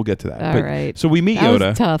 So we'll get to that. All But- right. So we meet That was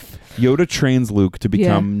Yoda. tough. Yoda trains Luke to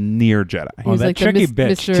become near Jedi. He Oh, was that like the tricky Mis-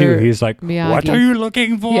 bitch Mr. too. He's like, Miyagi. "What are you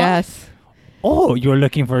looking for?" Yes. Oh, you're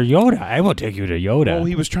looking for Yoda. I will take you to Yoda. Well,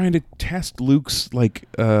 he was trying to test Luke's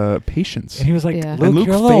patience. and he was like, Yeah. Luke, And Luke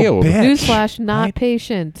you're a failed. little bitch. Newsflash, not right?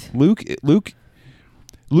 patient. Luke.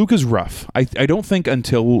 Luke is rough. I don't think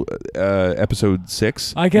until episode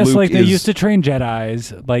 6. I guess Luke like they is- used to train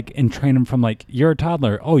Jedis like and train them from like you're a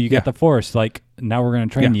toddler. Oh, you Yeah. get the Force. Like now we're gonna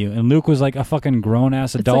train Yeah. you. And Luke was like a fucking grown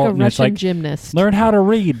ass It's adult, like a and it's Russian like gymnast. learn how to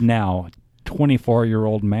read now.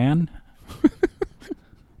 24-year-old man.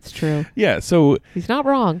 It's true. Yeah, so He's not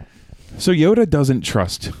wrong. Yoda doesn't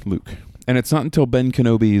trust Luke. And it's not until Ben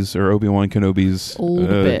Kenobi's or Obi-Wan Kenobi's Old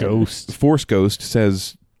Ben. Ghost. Force Ghost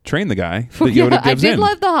says train the guy that Yoda Yeah, I gives did in.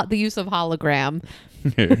 love the use of hologram.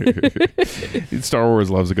 Star Wars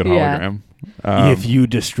loves a good Yeah. hologram. If you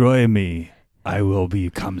destroy me, I will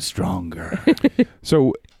become stronger.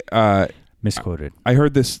 So Misquoted. I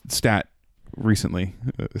heard this stat recently.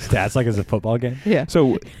 That's like as a football game. Yeah.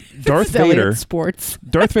 So Darth This is Elliot Vader, Sports.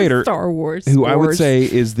 Darth Vader, Star Wars. who I would Wars. say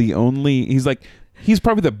is the only, he's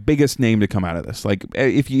probably the biggest name to come out of this. Like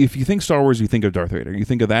if you think Star Wars, you think of Darth Vader. You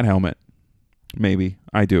think of that helmet. Maybe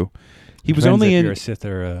I do. He was Depends only if in. you're a Sith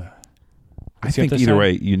or a I Is he think at the either side?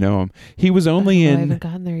 way, you know him. He was only I in. haven't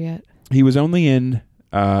gotten there yet. He was only in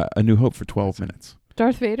A New Hope for 12 minutes.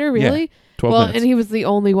 Darth Vader, really? 12 Well, minutes. and he was the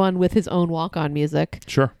only one with his own walk-on music.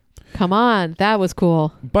 Sure. Come on, that was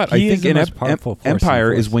cool. But He I is think the in most powerful force in the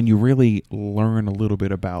Empire is Force. when you really learn a little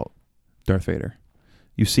bit about Darth Vader.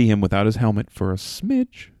 You see him without his helmet for a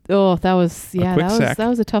smidge. Oh, that was quick sec. that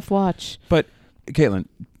was a tough watch. But Caitlin,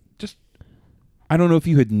 just I don't know if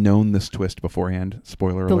you had known this twist beforehand.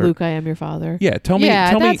 Spoiler The alert. Luke, I am your father. Yeah, tell me. Yeah,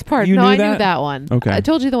 Tell that's me. part. You No, knew I that? knew that one. Okay. I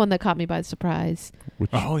told you the one that caught me by surprise. Which,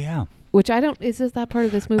 Oh yeah. Which I don't. Is this that part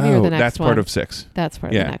of this movie or the next that's one? part of 6. That's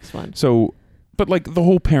part of Yeah. the next one. So, but like the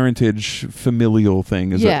whole parentage, familial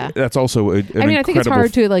thing is. Yeah. That's also. I I mean, I think it's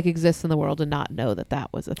hard to like exist in the world and not know that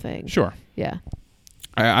that was a thing. Sure. Yeah.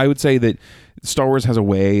 I would say that Star Wars has a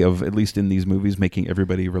way of, at least in these movies, making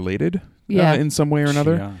everybody related. Yeah. In some way or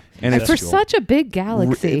another. Yeah. And And it's for such a big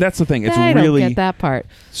galaxy. that's the thing. It's I really don't get that part.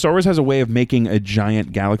 Star Wars has a way of making a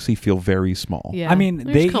giant galaxy feel very small. Yeah. I mean,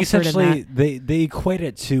 There's they comfort in essentially that. they equate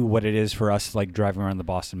it to what it is for us, like driving around the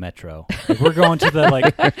Boston Metro. Like, we're going to the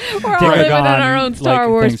like We're all living in our own like, Star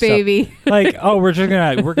Wars, thing, stuff. baby. Like, oh, we're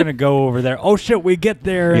gonna go over there. Oh shit, we get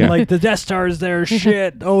there and Yeah. like the Death Star's there.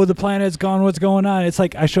 Shit. Oh, the planet's gone. What's going on? It's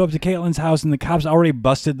like I show up to Caitlin's house and the cops already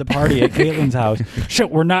busted the party at Caitlin's house.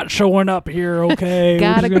 Shit, we're not showing up here. Okay,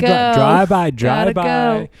 Gotta we're just gonna go. drive by, Gotta by.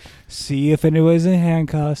 go. See if anybody's in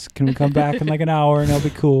handcuffs. Can we come back in like an hour and it'll be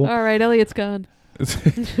cool? All right, Elliot's gone. Pick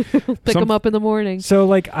Some- him up in the morning. So,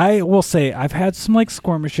 like, I will say, I've had some like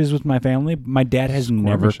skirmishes with my family. My dad has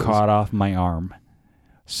never Skirmishes. caught off my arm,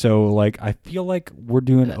 so like, I feel like we're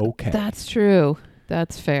doing okay. That's true.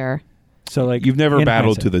 That's fair. So, like, You've never in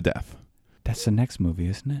battled to hindsight- the death. That's the next movie,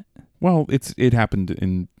 isn't it? Well, it happened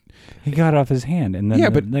in. He got off his hand, and then Yeah,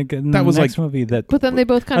 the, but like, in that the was next like- movie that. But then they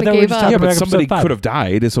both kind I of thought we were gave just up. talking Yeah, but about somebody episode 5. could have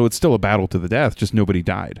died, so it's still a battle to the death. Just nobody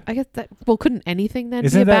died. I guess that. Well, couldn't anything then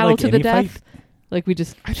Isn't be a that battle like to the any fight? death? Like we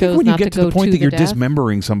just I chose think when you not get to to go the point to that the you're death.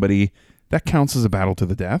 dismembering somebody, that counts as a battle to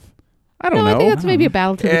the death. I don't No, know. I think that's maybe a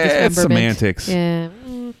battle to the It's dismemberment. semantics. Yeah.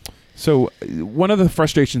 So one of the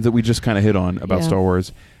frustrations that we just kind of hit on about Yeah. Star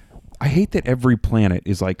Wars, I hate that every planet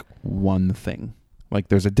is like one thing. Like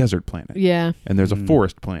there's a desert planet, Yeah. and there's a Mm.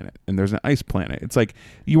 forest planet, and there's an ice planet. It's like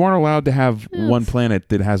you aren't allowed to have Yeah, one it's planet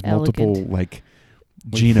that has multiple elegant. like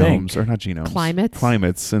We genomes think. or not genomes,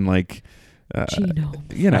 Climates? and like Genome.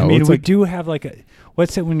 you know, I mean, it's we like do have like a.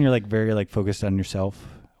 What's it when you're like very like focused on yourself?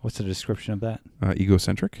 What's the description of that?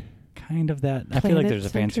 egocentric. Kind of that. I feel like there's a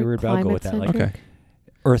fancy Planet-centric, word, but I'll go with that. Like climate-centric. Okay.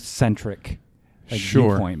 Earth-centric. Like Sure.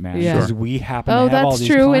 viewpoint, man. Yeah. Because we happen Oh, to have all that's these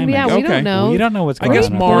true. And yeah, climates. we Okay. don't know. We don't know what's I going guess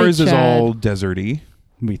on. Mars is Chad. all deserty.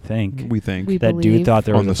 We think. We think. We That believe. dude thought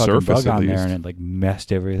there On was a the fucking surface, bug at on there least. and it like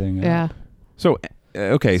messed everything up. Yeah. So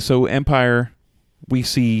okay, so Empire, we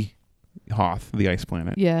see Hoth, the ice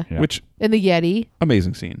planet, Yeah. Yeah. which And the Yeti.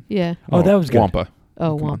 amazing scene. Yeah. Oh, that was good. Wampa.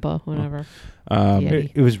 Oh, Come on. Wampa. Whatever. Um, Yeah.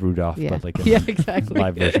 It was Rudolph, Yeah. but like a Yeah, exactly.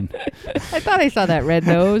 live version. I thought I saw that red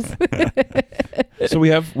nose. So we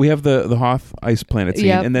have the Hoth ice planet scene,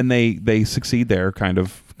 Yep. and then they succeed there, kind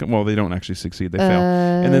of. Well, they don't actually succeed; they fail,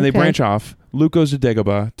 and then they okay. branch off. Luke goes to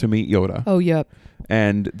Dagobah to meet Yoda, Oh, yep.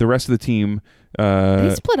 and the rest of the team.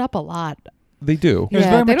 They split up a lot. They do. It was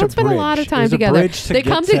Yeah, very they much don't a spend a lot of bridge. It time was a together. bridge to They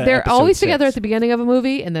get come to to, they're episode always together 6. at the beginning of a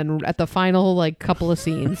movie, and then at the final like couple of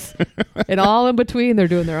scenes, and all in between, they're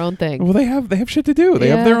doing their own thing. Well, they have shit to do. They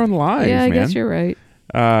have their own lives, Yeah, I man. guess you're right.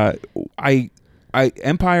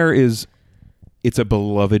 Empire is. It's a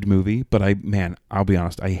beloved movie, but I'll be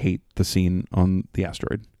honest, I hate the scene on the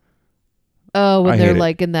asteroid. Oh, when I they're hate it.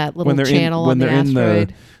 like in that little When they're in- channel when on the they're in the-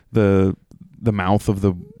 asteroid. The mouth of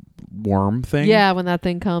the worm thing. Yeah, when that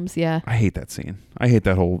thing comes. Yeah. I hate that scene. I hate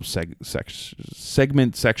that whole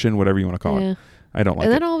segment, section, whatever you want to call Yeah. I don't like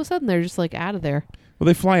and it. then all of a sudden they're just like out of there. Well,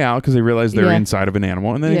 they fly out because they realize they're Yeah. inside of an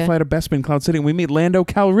animal, and then they Yeah. fly to Bespin Cloud City, and we meet Lando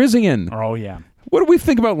Calrissian. Oh yeah. What do we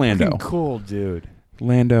think about Lando? Fucking cool dude. I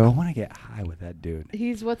Lando, want to get high with that dude.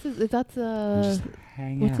 He's that's Just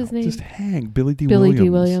hang what's out. his name? just hang. Billy D. Billy Williams. D.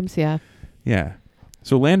 Williams. Yeah. Yeah.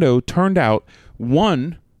 So Lando turned out,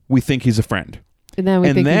 one, we think he's a friend. And then we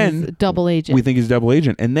And think then he's a double agent. We think he's a double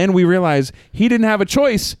agent. And then we realize he didn't have a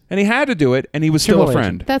choice, and he had to do it, and he was still Triple a agent.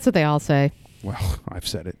 friend. That's what they all say. Well, I've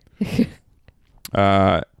said it.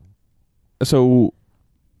 So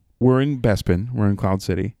we're in Bespin. We're in Cloud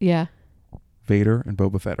City. Yeah. Vader and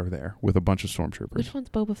Boba Fett are there with a bunch of stormtroopers. Which one's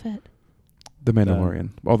Boba Fett? The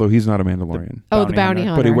Mandalorian. Although he's not a Mandalorian. Oh, the bounty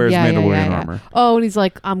hunter. But he wears yeah, Mandalorian yeah. armor. Oh, and he's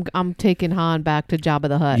like, I'm taking Han back to Jabba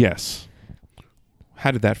the Hutt. Yes.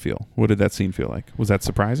 How did that feel? What did that scene feel like? Was that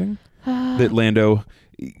surprising? That Lando,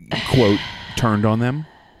 quote, turned on them?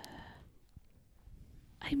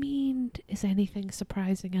 I mean, is anything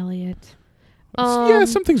surprising, Elliot? Yeah,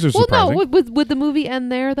 some things are Well, surprising. no. Would the movie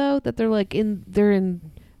end there though? That they're like they're in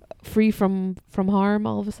free from harm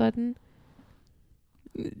all of a sudden.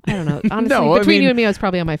 I don't know. Honestly, No, I between mean- you and me, I was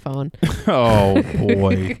probably on my phone. Oh,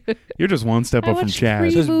 boy. You're just one step I up from watched Chaz.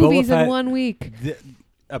 3 Says Boba movies in Fett- 1 week.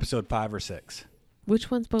 Episode 5 or 6.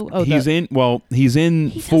 Which one's Boba? Oh, He's in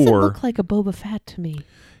he doesn't 4. look like a Boba Fett to me.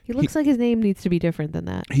 He looks like his name needs to be different than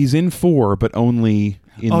that. He's in 4, but only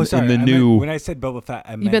in the I meant- new. when I said Boba Fett,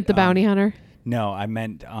 I meant... You meant the bounty hunter? No, I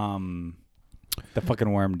meant the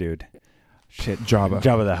fucking worm dude. Shit. Jabba.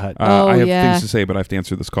 Jabba the Hutt. Oh, I have yeah. things to say, but I have to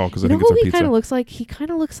answer this call because I You know think it's who our he pizza. kind of looks like? He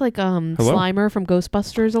kind of looks like Slimer from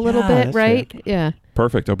Ghostbusters a little Yeah, bit, that's right? Yeah,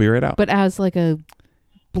 Perfect. I'll be right out. but as like a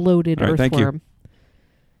bloated All right, thank you. earthworm.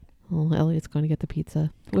 Oh, Elliot's going to get the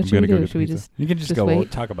pizza. What I'm should we gonna go do? get Should the we pizza. just? You can just Just go. We'll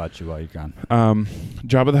wait. talk about you while you're gone.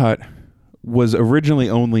 Jabba the Hutt was originally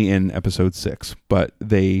only in episode 6, but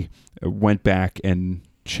they went back and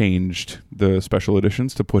changed the special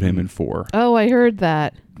editions to put him in 4. Oh, I heard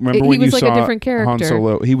that. Remember He when was you like a saw different character. Han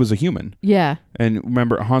Solo? He was a human. Yeah. And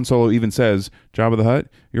remember, Han Solo even says, Jabba the Hutt,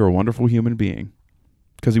 you're a wonderful human being.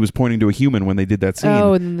 Because he was pointing to a human when they did that scene.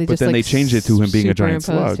 Oh, and then they but just then like they changed it to him being a giant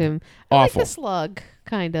superimposed slug. Him. Awful. I like the slug,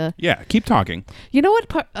 kind of. Yeah, keep talking. You know what?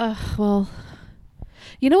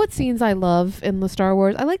 You know what scenes I love in the Star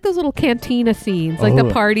Wars? I like those little cantina scenes, like the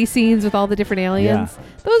Oh. party scenes with all the different aliens.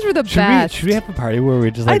 Those were the Should best. we have a party where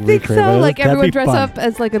we just like I think recreate so. those? Like That'd everyone be dress fun. up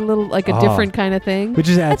as like a little, like a Oh. different kind of thing. We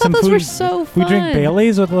just I add thought some those food. were so fun. We drink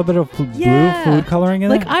Baileys with a little bit of Yeah. blue food coloring in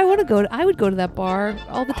Like it. I would go to that bar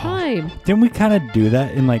all the time. Didn't we kind of do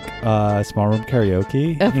that in like small room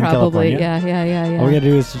karaoke in Probably, California? yeah. All we gotta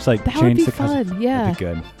do is just like That would change be the costume. fun. Yeah. That'd be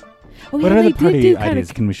good. Oh, What yeah, other they did party do kind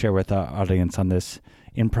ideas can we share with our audience on this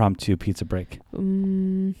impromptu pizza break? of.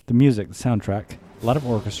 The music, the soundtrack, a lot of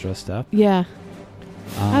orchestra stuff. Yeah.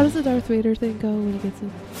 Um, How does the Darth Vader thing go when he gets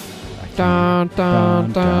in? I Dun, can't-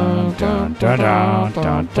 dun, dun, dun, dun, dun,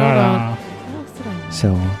 dun, dun. What else did I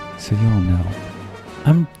know? So you all know,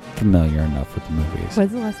 I'm familiar enough with the movies.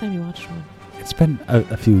 When's the last time you watched one? It's been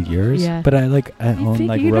a few years, Yeah. but I own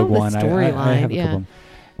like you know Rogue the One. I storyline, have a yeah. couple, of them.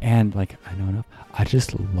 And like I know enough. I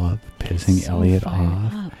just love pissing So Elliot fired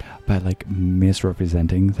off up. by like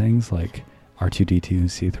misrepresenting things like R2D2,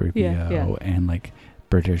 C3PO, Yeah. and like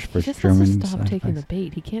British He versus just has to German. stop sound taking the effects.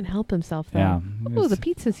 bait. He can't help himself. Though. Yeah. Oh, the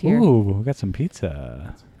pizza's here. Ooh, we got some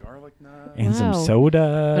pizza Garlic nut. and some Wow.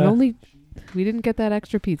 soda. And only we didn't get that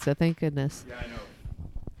extra pizza. Thank goodness. Yeah, I know.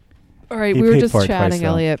 All right, He we were paid just for it twice, chatting, though.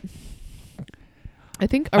 Elliot. I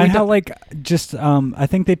think. Are And we how done? like just I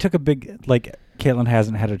think they took a big like Caitlin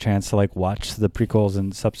hasn't had a chance to like watch the prequels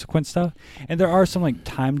and subsequent stuff, and there are some like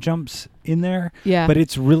time jumps in there, Yeah. but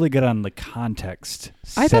it's really good on the context.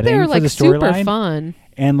 I thought they setting were for like the super storyline, fun.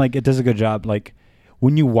 and like it does a good job. Like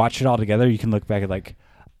when you watch it all together, you can look back at like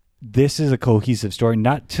this is a cohesive story,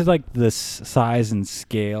 not to like the size and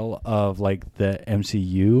scale of like the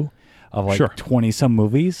MCU of like Sure. 20 some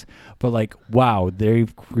movies, but like wow,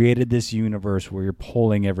 they've created this universe where you're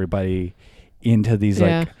pulling everybody into these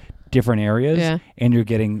Yeah. like different areas, Yeah. and you're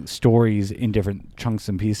getting stories in different chunks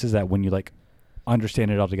and pieces that when you like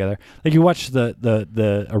understand it all together, like you watch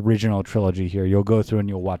the original trilogy here, you'll go through and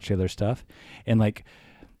you'll watch the other stuff, and like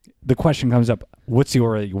the question comes up, what's the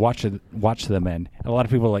order you watch them in? And a lot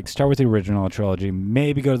of people like start with the original trilogy,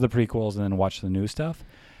 maybe go to the prequels and then watch the new stuff,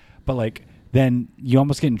 but like then you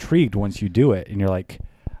almost get intrigued once you do it, and you're like,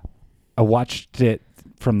 I watched it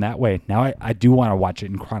from that way. Now I do want to watch it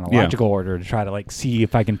in chronological order to try to like see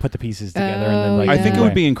if I can put the pieces together. And then like I think it Yeah.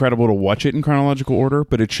 would be incredible to watch it in chronological order,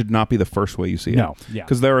 but it should not be the first way you see it. No, yeah.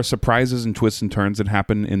 Because there are surprises and twists and turns that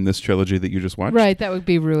happen in this trilogy that you just watched. Right, that would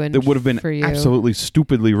be ruined. That would have been for you. absolutely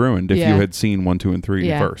stupidly ruined if Yeah. you had seen 1, 2, and 3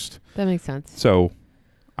 Yeah. first. That makes sense. So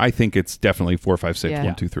I think it's definitely 4, 5, 6, Yeah.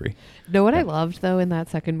 1, 2, 3. Know what I loved though in that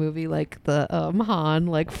second movie, like the Han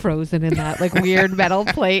like frozen in that like weird metal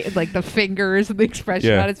plate, and, like the fingers and the expression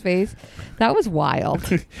Yeah. on his face. That was wild.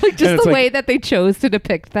 Like And just it's the like- way that they chose to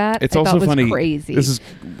depict that. It's I also thought was funny. Crazy. This is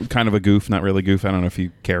kind of a goof, not really goof. I don't know if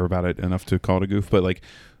you care about it enough to call it a goof, but like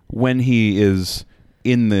when he is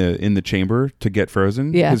in the chamber to get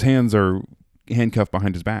frozen, Yeah. his hands are handcuffed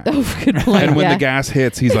behind his back. Oh, good point. And when yeah. the gas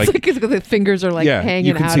hits, he's It's like, like the fingers are like yeah, hanging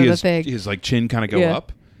you can out see of the his, thing. his like chin kind of go Yeah.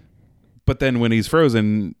 up. But then when he's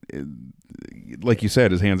frozen, like you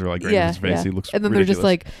said, his hands are like right in his face. He looks and then ridiculous. they're just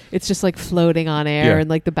like it's just like floating on air, Yeah. and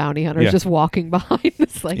like the bounty hunter's Yeah. just walking behind.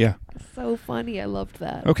 It's like Yeah. so funny. I loved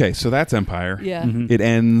that. Okay, so that's Empire. Yeah. Mhm. It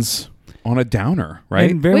ends on a downer,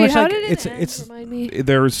 right? And very Wait, much how like did it it's end? it's Remind me.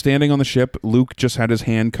 They're standing on the ship. Luke just had his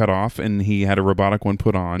hand cut off, and he had a robotic one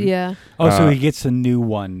put on. Yeah. so uh, he gets a new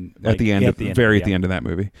one At the end, yeah. at the end of that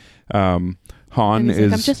movie. Han And he's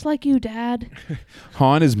is like, I'm just like you, Dad.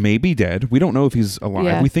 Han is maybe dead. We don't know if he's alive.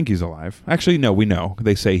 Yeah. We think he's alive. Actually, no, we know.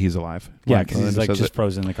 They say he's alive. Yeah, Like, because he's like says just it.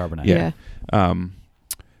 frozen in the carbonite. Yeah.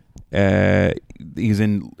 He's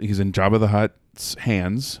in Jabba the Hutt's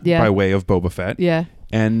hands Yeah. by way of Boba Fett. Yeah.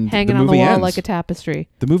 And Hanging the on the movie wall ends. like a tapestry.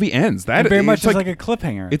 The movie ends. That And very much it's is like a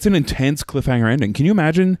cliffhanger. it's an intense cliffhanger ending. Can you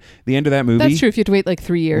imagine the end of that movie? That's true. If you have to wait like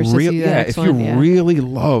 3 years to see the yeah, next if one. you Yeah. really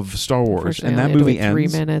love Star Wars and Unfortunately, that I had to movie wait 3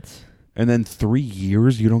 ends, minutes. and then 3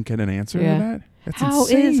 years you don't get an answer Yeah. to that. That's How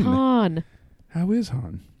insane. is Han? How is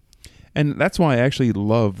Han? And that's why I actually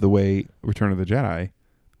love the way Return of the Jedi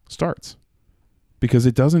starts, because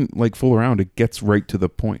it doesn't like fool around. It gets right to the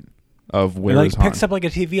point of it where like is Han. picks up like a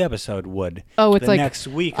TV episode would. Oh, it's the like next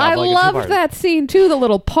week. I of like a loved two-part. that scene too. The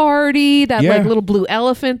little party, that Yeah. like little blue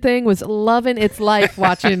elephant thing was loving its life.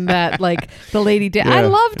 Watching that, like the lady did. I Yeah.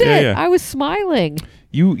 loved it. Yeah, yeah. I was smiling.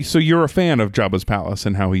 So you're a fan of Jabba's palace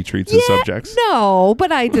and how he treats his subjects. No,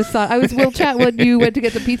 but I just thought I was. We'll chat when you went to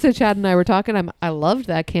get the pizza. Chad and I were talking. I loved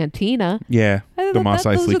that cantina. Yeah, I the thought Mos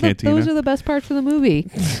those Eisley are cantina. Those are the best parts of the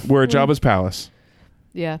movie. We're at Jabba's palace.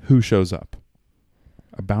 Yeah. Who shows up?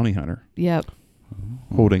 A bounty hunter Yep.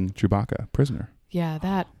 holding Chewbacca prisoner. Yeah.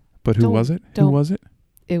 That. But who Don't- was it? Who don't- was it?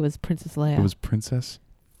 It was Princess Leia. It was Princess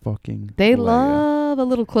fucking They Leia. love a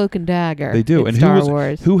little cloak and dagger. They do. in And Star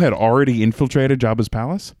Wars. who had already infiltrated Jabba's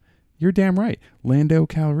palace? You're damn right. Lando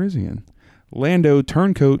Calrissian. Lando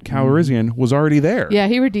Turncoat Calrissian was already there. Yeah,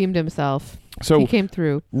 he redeemed himself. So he came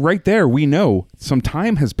through. right there, we know some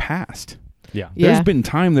time has passed. Yeah. Yeah. There's been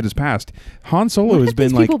time that has passed. Han Solo What has have been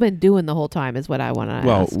these like, people been doing the whole time? Is what I want to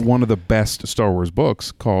well, ask. one of the best Star Wars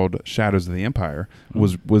books called Shadows of the Empire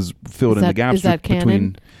was filled Is in the that- gaps is that between.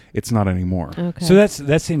 canon? It's not anymore. Okay. So that's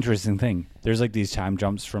the interesting thing. There's like these time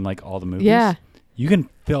jumps from like all the movies. Yeah. You can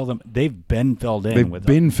fill them. They've been filled in. They've with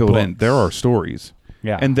been filled in. books. There are stories.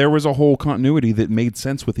 Yeah. And there was a whole continuity that made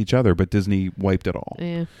sense with each other, but Disney wiped it all.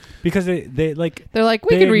 Yeah. because they like They're like,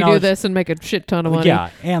 we They can redo acknowledge- this and make a shit ton of money. yeah,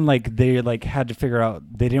 and like they like had to figure out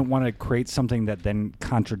they didn't want to create something that then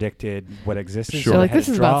contradicted what existed. Sure. So Like, they had this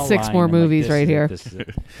to is draw about a 6 line more and, like, movies this right is here. it, this is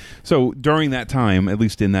it. So during that time, at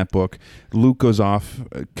least in that book, Luke goes off,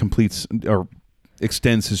 completes or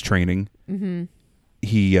extends his training. Mm-hmm.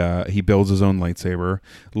 He builds his own lightsaber.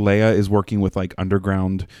 Leia is working with like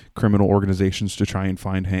underground criminal organizations to try and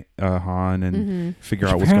find Han and Mm-hmm. figure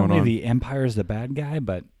out what's going Apparently on. the Empire's the bad guy,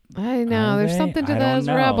 but I know. Are There's they? something to I don't those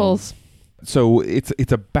know. rebels. So it's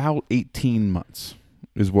about 18 months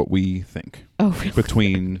is what we think Oh, really?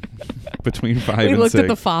 between 5 We and looked 6. at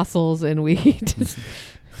the fossils and we just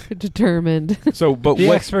determined. So but the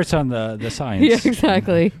what experts on the science. Yeah,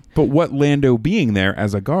 exactly. but what Lando being there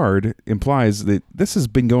as a guard implies that this has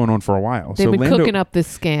been going on for a while. They've so been Lando, cooking up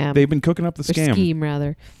this scam. they've been cooking up the Or scam. scheme,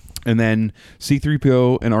 rather. And then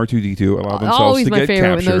C-3PO and R2-D2 allow themselves Always to my get favorite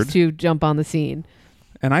captured. when those two jump on the scene.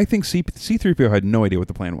 And I think C-3PO had no idea what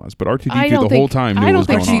the plan was, but I R2-D2 don't the whole think- time knew I what don't was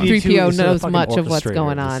think going on. C-3PO R2-D2 is the knows fucking much of what's orchestrator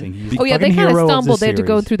going of this on. thing. He's Oh yeah, they fucking kind of hero the stumbled. They had to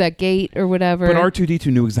go series. through that gate or whatever. But R2-D2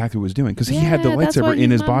 knew exactly what he was doing because he had the Yeah, that's why lightsaber in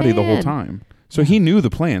he's his my body the whole man. time. So he knew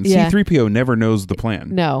the plan. Yeah. C-3PO never knows the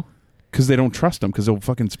plan No. because they don't trust him because he'll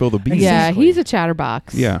fucking spill the beans. Yeah, Exactly. he's a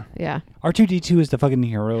chatterbox. Yeah. Yeah. R2-D2 is the fucking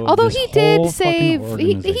hero. Although of this he did whole save, fucking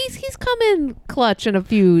he's organization. come in clutch in a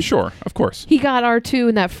few. Sure, of course. He got R2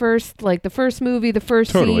 in that first, like the first movie, the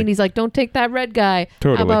first Totally. scene. He's like, "Don't take that red guy.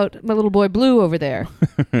 Totally. How about my little boy Blue over there?"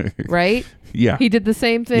 Right? Yeah. He did the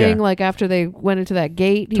same thing. Yeah. Like after they went into that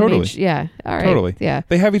gate. He Totally. yeah. All right. Totally. Yeah.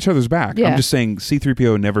 They have each other's back. Yeah. I'm just saying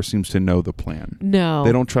C-3PO never seems to know the plan. No.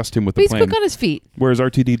 They don't trust him with But the he's plan. quick on his feet. Whereas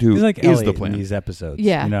R2-D2 He's like is Elliot the in plan. these episodes.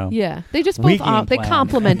 Yeah. You know? Yeah. They just We both game they plan.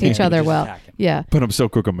 complement each other Just well. attack him. Yeah. But I'm so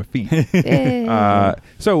quick on my feet. Eh.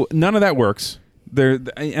 So none of that works.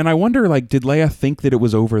 And I wonder, like, did Leia think that it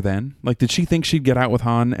was over then? Like, did she think she'd get out with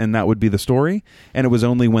Han and that would be the story? And it was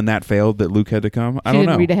only when that failed that Luke had to come? I She don't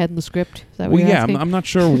didn't know. read ahead in the script. Is that what Well, you're yeah, asking? I'm not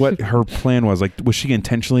sure what her plan was. Like, was she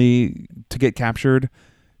intentionally to get captured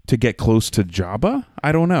to get close to Jabba?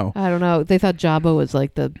 I don't know. I don't know. They thought Jabba was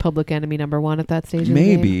like the public enemy #1 at that stage. Of the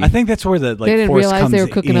Maybe. game. I think that's where the like They didn't Force realize comes they were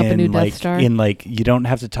cooking up a new in, Death like, Star. In like you don't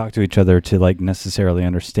have to talk to each other to like necessarily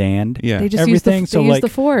understand. Yeah. They just used everything. the, So they used like the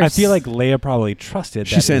Force. I feel like Leia probably trusted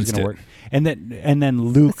She that it was sensed gonna it. work, and then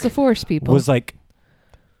Luke it's the Force people. was like,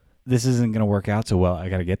 "This isn't gonna work out so well. I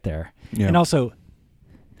gotta get there." Yeah. And also,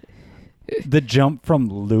 the jump from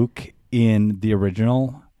Luke in the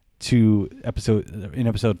original to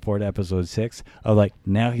episode 4 to episode 6 of like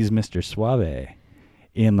now he's Mr. Suave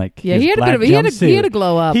in like yeah, his he had a black bit of he had a jumpsuit.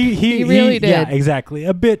 glow up. He really did. Yeah, exactly.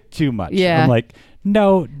 A bit too much. Yeah. I'm like,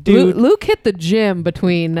 no, dude. Luke hit the gym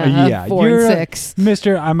between Yeah, 4 you're and a- 6.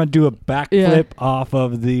 Mister, I'm gonna do a backflip Yeah. off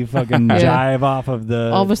of the fucking Yeah. jive off of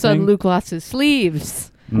the. All of a sudden, thing. Luke lost his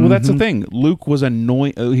sleeves. Well, that's the Mhm. thing. Luke was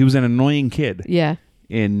annoying. He was an annoying kid Yeah,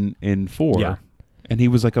 in 4. Yeah. And he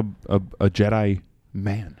was like a Jedi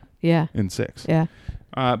man yeah, in 6. yeah.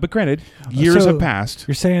 But granted, years So- have passed.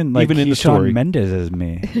 You're saying like Even in he's the story. Shawn Mendes as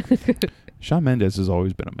me. Shawn Mendes has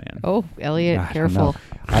always been a man. Oh, Elliot, I don't careful. know.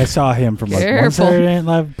 I saw him from like one Careful. Saturday Night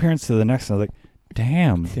Live appearance to the next, and I was like,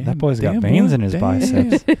 "Damn, that boy's got damn veins boy, in his damn.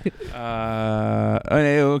 biceps."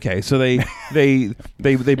 Okay, so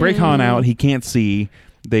they break Han out. He can't see.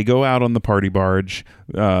 They go out on the party barge.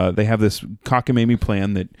 They have this cockamamie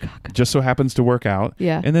plan that just so happens to work out.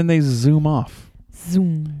 Yeah. And then they zoom off.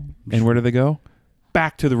 Zoom. And where do they go?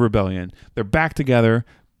 Back to the rebellion. They're back together,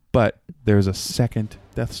 but there's a second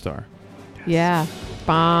Death Star. Yeah.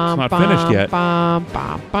 Bum, It's not bum, finished yet. Bum,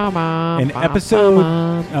 bum, bum, bum, In bum, episode-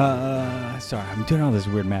 bum. Sorry, I'm doing all this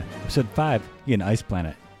weird math. Episode 5, you get an ice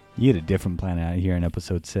planet. You get a different planet out here in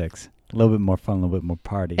episode 6. A little bit more fun, a little bit more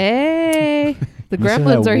party. Hey, the You said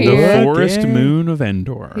gremlins that are word. The here. forest Yeah. moon of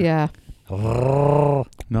Endor. Yeah.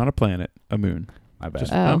 Not a planet, a moon. My bad.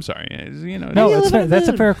 Just, Oh. I'm sorry. You know. No, you it's live fair. on the That's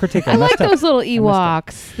a moon. fair critique. I like messed up. those little messed up.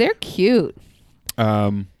 Ewoks. They're cute.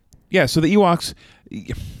 Yeah. So the Ewoks.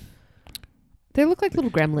 They look like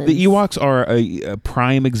little gremlins. The Ewoks are a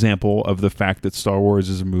prime example of the fact that Star Wars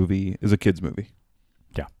is a kid's movie.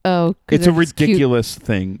 Oh, 'cause It's a they're just cute. ridiculous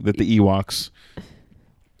thing that the Ewoks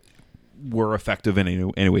were effective in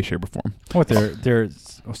any way, shape, or form. What, they're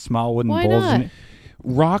small wooden Why bowls not? in,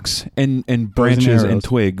 Rocks and Bows and branches and arrows.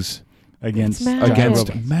 twigs against It's magic. against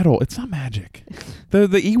robots. metal. It's not magic. The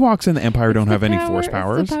Ewoks in the Empire don't It's have the any power- force it's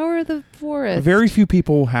powers. the power of the forest. Very few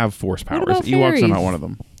people have force powers. about Ewoks are fairies? not one of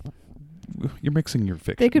them. You're mixing your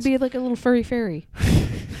fictions. They could be like a little furry fairy.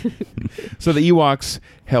 So the Ewoks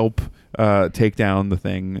help take down the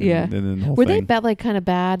thing. And, Yeah. and then the whole Were they thing. bad, like kind of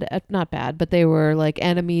bad? Not bad, but they were like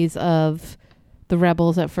enemies of the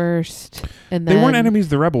rebels at first, and then They weren't enemies of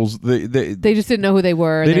the rebels. They Just didn't know who they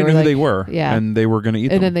were. they and didn't were know who like, they were. yeah. And they were going to eat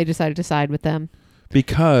And them. then they decided to side with them.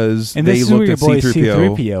 Because And they this is where looked your at boy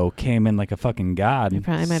C-3PO. C-3PO came in like a fucking god. I and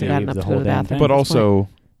probably might have saved gotten up the to go whole to the damn bathroom. thing. But At this also,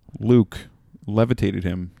 Luke levitated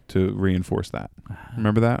him to reinforce that.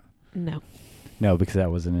 Remember that? No. No, because that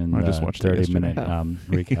wasn't in I the just watched it 30-minute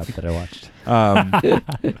yesterday. recap that I watched.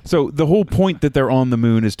 So the whole point that they're on the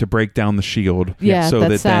moon is to break down the shield. Yeah, so that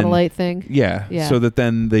that satellite thing. Yeah, Yeah. so that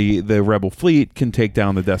then the rebel fleet can take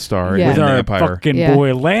down the Death Star Yeah. and With the our Empire. fucking Yeah.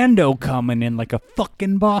 boy Lando coming in like a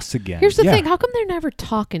fucking boss again. Here's the Yeah. thing. How come they're never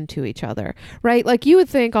talking to each other? Right? Like you would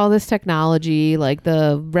think all this technology, like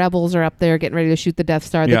the rebels are up there getting ready to shoot the Death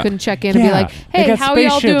Star. They Yeah. couldn't check in and be Yeah. like, They hey, got how are y'all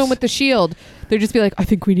spaceships. doing with the shield? They'd just be like, I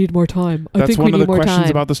think we need more time. I That's think one we of need the more questions time.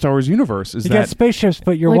 about the Star Wars universe is You got that spaceships,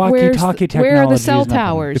 but your Like, walkie-talkie technology where are the is cell nothing.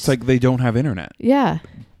 towers? it's like they don't have internet. Yeah.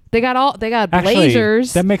 They got Actually,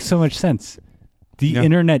 lasers. that makes so much sense. The Yeah.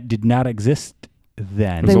 internet did not exist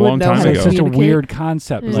then. It was They a long wouldn't know time how So to ago. it's such a communicate. weird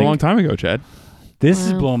concept. It was Like, a long time ago, Chad. this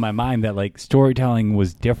is Wow. blowing my mind that like storytelling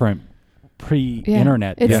was different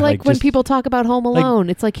pre-internet. It's Yeah, like when just people talk about Home like- Alone.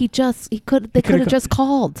 It's like they could have just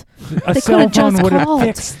called. a they cell could've phone just would have called.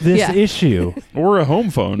 fixed this Yeah. issue. Or a home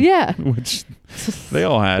phone. Yeah. Which they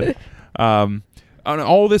all had. on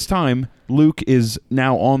all this time, Luke is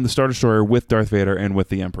now on the Star Destroyer with Darth Vader and with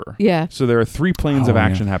the Emperor. Yeah. So there are 3 planes of Oh, yeah.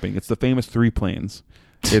 action happening. It's the famous 3 planes.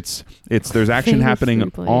 There's action Famous happening 3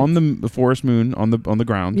 planes. on the forest moon on the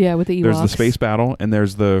ground. Yeah, with the Ewoks. There's the space battle, and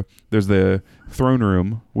there's the throne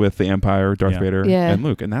room with the Empire, Darth Yeah. Vader, Yeah. and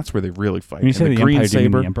Luke, and that's where they really fight. When you And say the green Empire, do you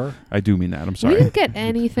mean saber. the Emperor? I do mean that. I'm We sorry. didn't get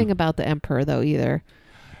anything about the Emperor though either.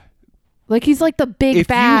 Like he's like the big If you-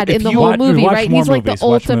 bad if in the you whole watch movie, more right? He's like the movies, watch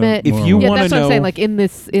more- ultimate. If more you movies. Yeah, wanna that's what I'm know- saying. Like in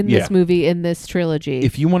this Yeah. movie, in this trilogy.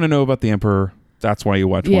 If you want to know about the Emperor, that's why you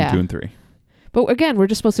watch Yeah. 1, 2, and 3. But again, we're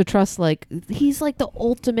just supposed to trust like he's like the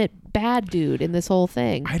ultimate bad dude in this whole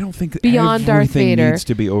thing. I don't think Beyond Darth everything Vader. needs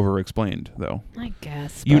to be over-explained, though. I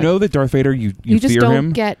guess. You but know that Darth Vader, you you just fear don't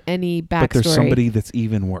him, get any backstory. but there's somebody that's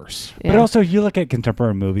even worse. Yeah. But also, you look at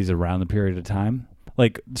contemporary movies around the period of time,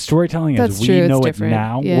 like storytelling That's as we true, it's know it different.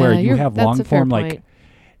 now, Yeah, where you you're- have that's a long fair form point. like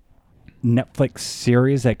Netflix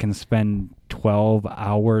series that can spend 12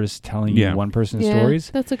 hours telling Yeah. you one person's Yeah, stories,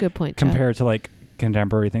 That's a good point. Chad. compared to like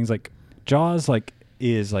contemporary things like Jaws, like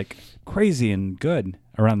is like crazy and good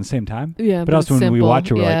around the same time. Yeah, But also it's when we simple.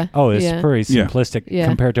 watch it, we're Yeah, like, oh, it's yeah. very Yeah. simplistic Yeah.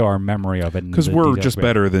 compared to our memory of it. and Because the we're details just we have.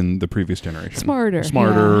 better than the previous generation. Smarter,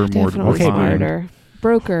 More definitely Okay, boomer. smarter.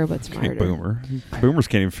 Broker, but Okay, smarter. boomer. Boomers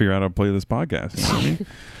can't even figure out how to play this podcast. You know what I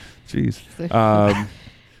mean? Jeez.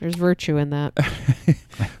 There's virtue in that.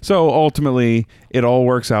 So ultimately, it all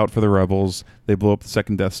works out for the rebels. They blow up the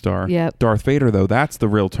second Death Star. Yep. Darth Vader, though, that's the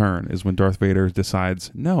real turn, is when Darth Vader decides,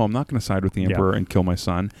 no, I'm not going to side with the Yeah. Emperor and kill my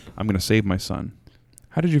son. I'm going to save my son.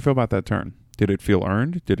 How did you feel about that turn? Did it feel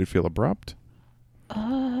earned? Did it feel abrupt?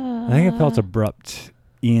 I think it felt abrupt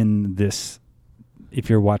in this. If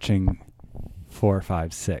you're watching 4,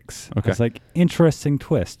 5, 6, Okay. it's like interesting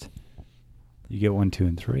twist. You get 1, 2,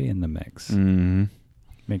 and 3 in the mix. Mm-hmm.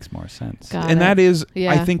 Makes more sense. Got And it. that is, I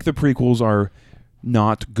Yeah. think the prequels are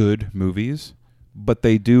not good movies, but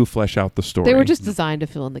they do flesh out the story. They were just designed to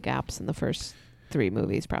fill in the gaps in the first 3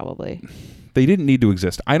 movies, probably. They didn't need to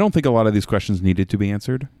exist. I don't think a lot of these questions needed to be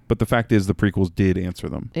answered, but the fact is the prequels did answer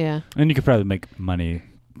them. Yeah. And you could probably make money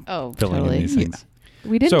Oh, filling totally. in these things.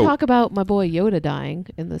 We didn't So- talk about my boy Yoda dying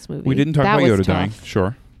in this movie. We didn't talk That about was Yoda dying. tough.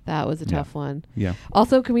 Sure. That was a Yeah. tough one. Yeah.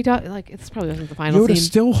 Also, can we talk? Like, it's probably wasn't the final Yoda's scene.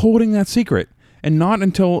 still holding that secret. And not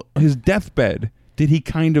until his deathbed did he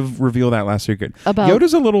kind of reveal that last secret. About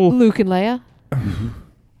Yoda's a little... Luke and Leia.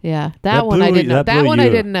 Yeah, that one blew I you- didn't know. that That blew one I you.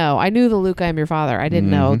 didn't know. I knew the Luke, I am your father. I didn't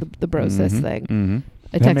know Mhm. the bro sis Mhm. thing. Mhm.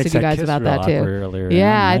 I That texted makes you that guys kiss about real that too. awkward earlier Yeah,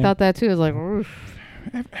 on, I right? thought that too. I was like, oof.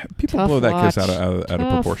 People Tough blow that kiss watch. out of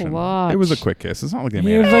Tough proportion. watch. It was a quick kiss. It's not like they It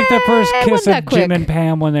made was it. like the first Eh, kiss wasn't of that Jim quick. and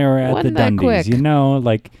Pam when they were at Wasn't the that Dundies. quick. You know,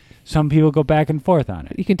 like some people go back and forth on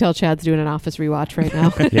it. You can tell Chad's doing an Office rewatch right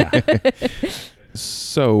now. Yeah.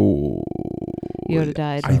 So... Yoda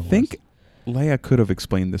died. I think Leia could have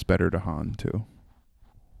explained this better to Han, too.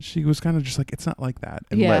 She was kind of just like, it's not like that.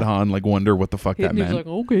 And Yeah. let Han like wonder what the fuck that And he was meant.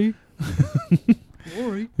 like, okay.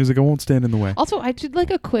 Sorry. He was like, I won't stand in the way. Also, I did like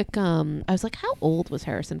a quick. I was like, how old was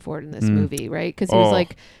Harrison Ford in this Mm. movie? Right? Because he was Oh,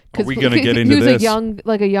 like, are we gonna get into he was this? a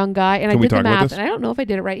young guy, and Can I we did the talk about math, this? and I don't know if I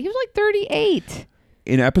did it right. He was like 38.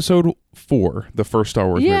 In episode 4, the first Star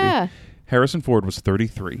Wars movie, Yeah, Harrison Ford was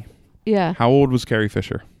 33. yeah, How old was Carrie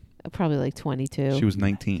Fisher? probably like 22. She was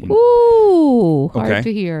 19. Ooh, hard Okay.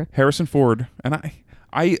 to hear. Harrison Ford, and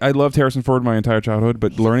I loved Harrison Ford my entire childhood,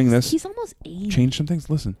 but learning this He's almost 80. changed some things.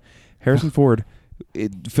 Listen, Harrison Ford,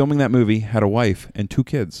 filming that movie, had a wife and 2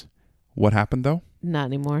 kids. What happened though? Not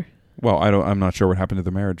anymore. Well, I'm not sure what happened to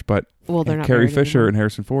the marriage, but Well, they're not. Carrie married Fisher anymore. and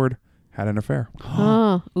Harrison Ford had an affair.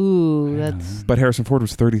 Oh, ooh, that's But Harrison Ford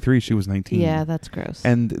was 33; she was 19. yeah, that's gross.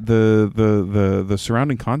 And the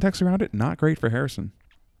surrounding context around it, not great for Harrison.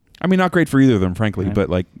 I mean, not great for either of them, frankly, Right. but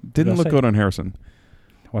like didn't I'll look say- good on Harrison.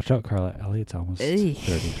 Watch out, Carla. Elliot's almost Eey.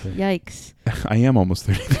 33. Yikes. I am almost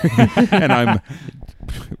 33, and I'm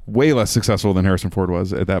way less successful than Harrison Ford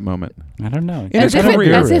was at that moment. I don't know. In his As if,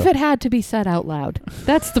 career. as if it had to be said out loud.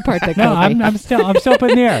 That's the part that No, killed me. I'm still up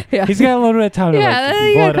in the air. Yeah. He's got a little bit of time to Yeah, like,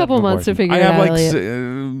 you blow got it a couple up months to proportion. figure I it have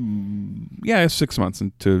out. like 6 months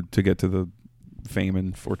to get to the fame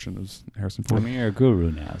and fortune of Harrison I Ford. mean, you're a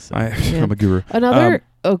guru now. So. Yeah. I'm a guru. Another.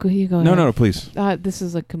 You go. No, ahead. no, please This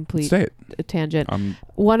is a complete say it. tangent. I'm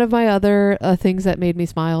One of my other things that made me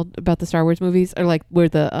smile about the Star Wars movies are like where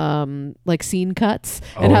the like scene cuts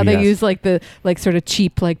and Oh, how they yes. use like the like sort of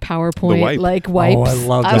cheap like PowerPoint wipe. like wipes. Oh, I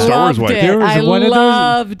love I that. Star Wars loved wipe. it. There was I one of those-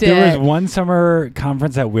 loved There was it. one summer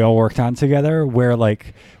conference that we all worked on together where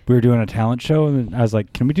like we were doing a talent show and I was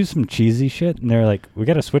like, can we do some cheesy shit? And they're like, we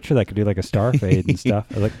got a switcher that could do like a star fade and stuff.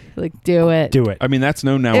 I was like, Like do it. do it. I mean, that's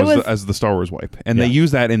known now It as was- the Star Wars wipe, and Yeah. they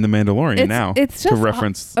use that in The Mandalorian It's- now it's to just-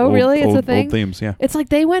 reference. Oh, old, really? It's old the thing? Old themes, yeah. It's like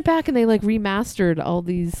they went back and they like remastered all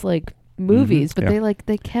these like movies, but yeah.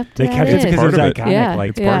 they kept They that kept in. it because part it's of it. iconic. Yeah, like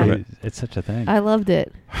it's part of it. It's such a thing. I loved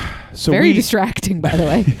it. So Very we, distracting, by the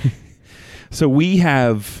way. so we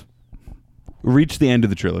have reached the end of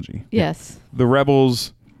the trilogy. Yes. The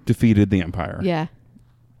rebels defeated the Empire. Yeah.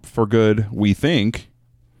 For good, we think.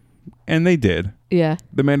 And they did. Yeah.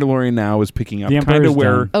 The Mandalorian now is picking up The kind Empire's of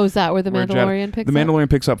where done. Oh, is that where the where Mandalorian picks the up? Mandalorian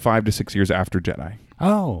picks up 5 to 6 years after Jedi.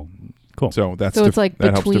 Oh, cool. So that's So it's like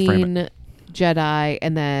that helps to frame it. between Jedi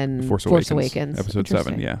and then Force Awakens, episode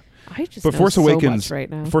 7, Interesting. yeah. I just But know Force so Awakens much right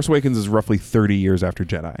now. Force Awakens is roughly 30 years after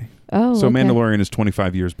Jedi. Oh, So okay. Mandalorian is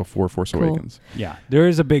 25 years before Force Cool. Awakens. Yeah, there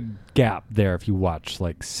is a big gap there if you watch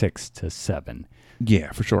like 6 to 7.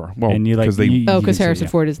 Yeah, for sure. Well, And you like because they you- Oh, you because can see- Harrison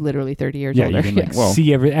yeah. Ford is literally 30 years Yeah, older. you can like Yes. Well,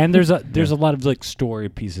 see every, and there's a lot of like story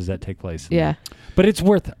pieces that take place. in Yeah. there. But it's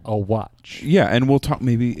worth a watch. yeah, and we'll talk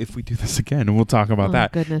maybe if we do this again, and we'll talk about Oh,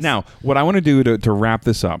 that. goodness. Now, what I want to do to wrap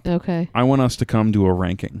this up, Okay. I want us to come to a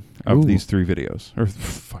ranking of Ooh. these 3 videos or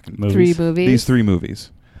fucking Movies. 3 movies. these 3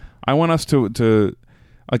 movies. I want us to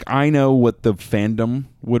like I know what the fandom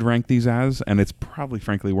would rank these as, and it's probably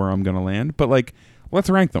frankly where I'm going to land. But like,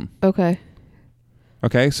 let's rank them. Okay.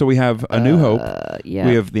 Okay, so we have A New Hope, Yeah.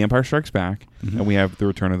 we have The Empire Strikes Back, Mhm. and we have The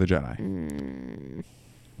Return of the Jedi. Mm.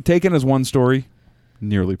 Taken as one story,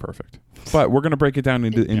 nearly perfect. But we're going to break it down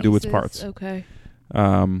into its Pieces. parts. Okay.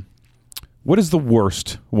 What is the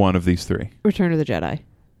worst one of these 3? Return of the Jedi.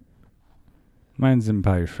 Mine's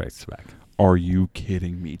Empire Strikes Back. Are you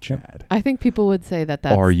kidding me, Chad? I think people would say that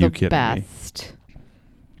that's Are you the kidding me? best.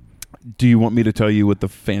 Do you want me to tell you what the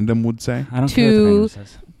fandom would say? I don't care what the Two- fandom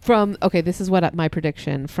says. Okay, this is what my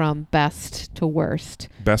prediction from best to worst.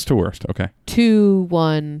 Best to worst. Okay. 2,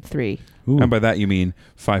 1, 3. Ooh. And by that you mean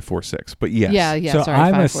 5, 4, 6. But yes. Yeah, so sorry,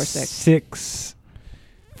 I'm 5, a 4, 6. 6,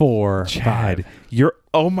 4, Chad, 5. you're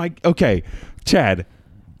okay. Chad,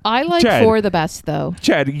 I like Chad. 4 the best, though.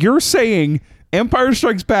 Chad, you're saying Empire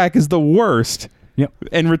Strikes Back is the worst Yep.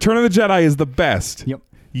 and Return of the Jedi is the best. Yep.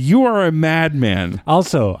 You are a madman.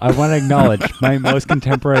 Also, I want to acknowledge my most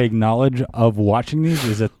contemporary knowledge of watching these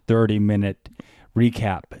is a 30-minute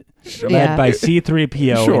recap Yeah. led by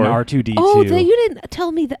C-3PO Sure. and R2-D2. Oh, you didn't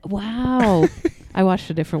tell me that. Wow. I watched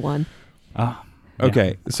a different one. Ah, yeah.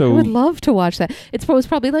 Okay, I so would love to watch that. It was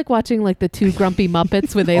probably like watching like the 2 Grumpy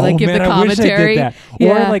Muppets where they like Oh, give man, the I wish they did commentary. that.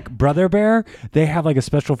 Yeah. Or like Brother Bear, they have like a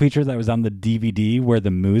special feature that was on the DVD where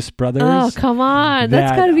the Moose Brothers. Oh, come on.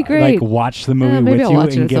 That's that, got to be great. Like watch the movie maybe with I'll you watch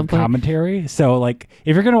it and at give some point. commentary. So like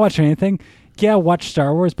if you're gonna watch anything, yeah, watch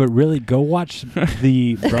Star Wars, but really go watch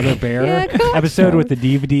the Brother Bear Yeah, go watch episode Star with the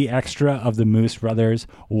DVD extra of the Moose Brothers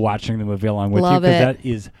watching the movie along with Love you, because it. that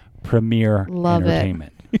is premier Love it.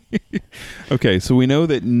 entertainment. okay, so we know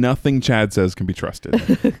that nothing Chad says can be trusted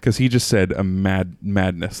because he just said a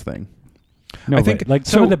madness thing. No, I think- like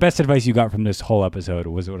some so- of the best advice you got from this whole episode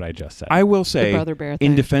was what I just said. I will the say Brother Bear in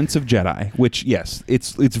thing. defense of Jedi, which yes,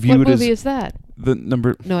 it's What viewed as movie is that? the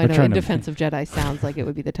number. No, I know. Return In of- Defense of Jedi sounds like it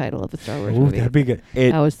would be the title of a Star Wars Ooh, movie. that'd be good.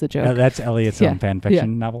 It, That was the joke. That's Elliot's Yeah. own fan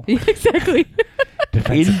fiction Yeah. novel. Yeah, exactly.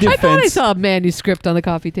 Defense in of- I thought I defense saw a manuscript on the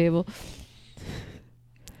coffee table.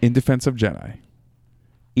 in defense of Jedi,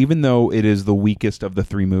 even though it is the weakest of the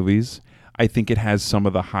 3 movies, I think it has some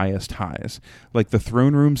of the highest highs. Like the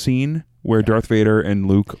throne room scene where Darth Vader and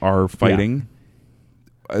Luke are fighting,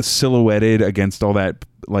 silhouetted against all that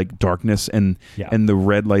like darkness and Yeah. and the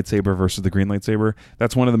red lightsaber versus the green lightsaber.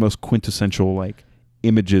 That's one of the most quintessential like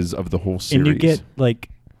images of the whole series. And you get like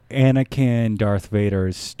Anakin Darth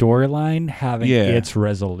Vader's storyline having Yeah. its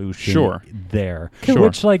resolution Sure. there. Sure.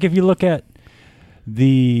 Which like if you look at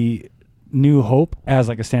the New Hope as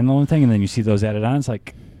like a standalone thing and then you see those added on, it's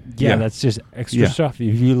like Yeah. that's just extra Yeah. stuff.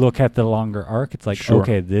 If you look at the longer arc, it's like Sure.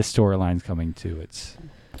 okay, this storyline's coming to its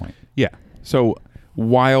point. Yeah. So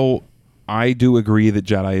while I do agree that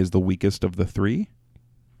Jedi is the weakest of the 3,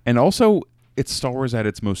 and also it's Star Wars at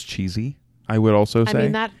its most cheesy, I would also say. I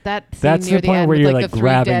mean that scene That's near the point end where with, you're, like like, the 3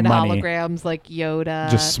 grabbing dead money. holograms like Yoda.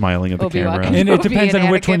 just smiling at the Obi-Wan camera. And it Kenobi depends and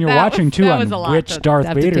on which one Anakin. you're That watching was- too, that was a on lot which to Darth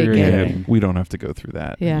have to Vader take you're in. Yeah, getting. we don't have to go through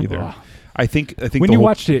that Yeah. either. Ugh. I think When the you whole-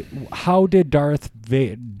 watched it, how did Darth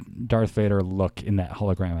Vader look in that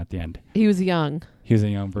hologram at the end? He was young. He was a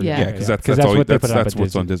young version. Yeah. Yeah, because that's all, what they that's put up at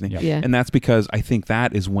what's on Disney. Disney. Yep. Yeah. And that's because I think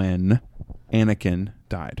that is when Anakin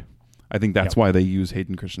died. I think that's Yep. why they use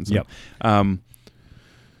Hayden Christensen. Yep.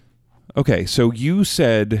 Okay, so you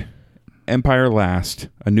said Empire last,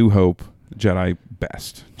 A New Hope, Jedi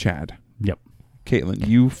best. Chad. Yep. Caitlin,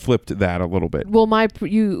 you flipped that a little bit. Well,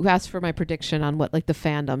 you asked for my prediction on what like the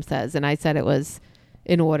fandom says, and I said it was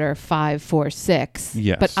in order 5, 4, 6.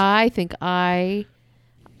 Yes. But I think I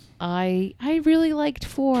I really liked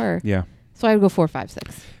 4. Yeah. So I would go 4, 5,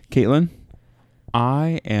 6. Caitlin,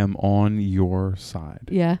 I am on your side.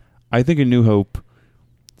 Yeah. I think A New Hope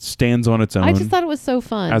stands on its own I just thought it was so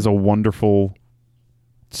fun. as a wonderful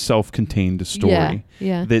self-contained story.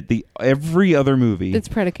 Yeah. That every other movie, It's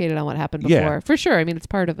predicated on what happened before. Yeah. For sure. I mean, it's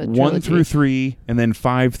part of a 1 trilogy. through 3 and then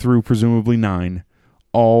 5 through presumably 9,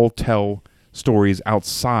 all tell stories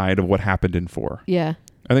outside of what happened in 4. Yeah.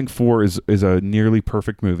 I think 4 is a nearly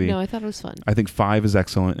perfect movie. No, I thought it was fun. I think 5 is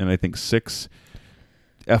excellent, and I think 6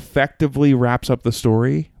 effectively wraps up the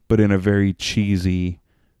story, but in a very cheesy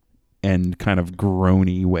and kind of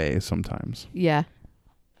groany way sometimes. Yeah.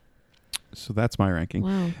 So that's my ranking.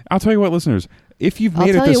 Wow. I'll tell you what, listeners, if you've I'll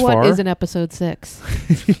made it tell this you what far, is in episode 6.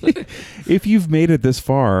 if you've made it this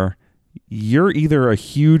far, you're either a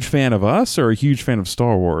huge fan of us or a huge fan of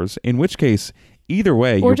Star Wars, in which case, either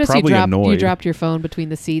way, Or you're just probably annoyed. you dropped your phone between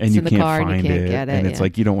the seats and you in the can't car find and you can't it, get it. and it's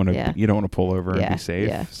like you don't want to Yeah. you don't want to pull over and Yeah, be safe.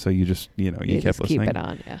 yeah. So you just you You kept just keep listening. it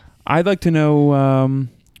on. Yeah. I'd like to know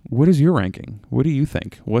what is your ranking? What do you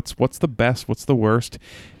think? What's the best? What's the worst?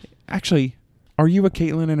 Actually, are you a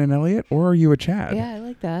Caitlin and an Elliot, or are you a Chad? Yeah, I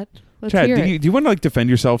like that. Let's Chad, hear do it. you want to defend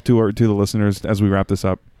yourself to the listeners as we wrap this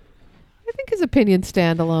up? I think his opinions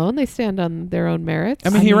stand alone. They stand on their own merits. I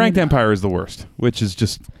mean, he ranked Empire as the worst, which is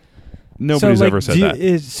just nobody's ever said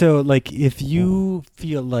that. So, like, if you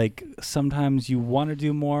feel like sometimes you want to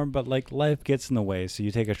do more, but like life gets in the way, so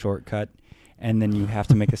you take a shortcut, and then you have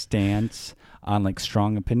to make a stance on like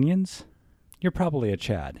strong opinions, you're probably a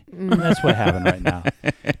Chad. And that's what happened right now.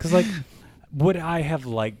 Because like, would I have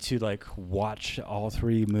liked to like watch all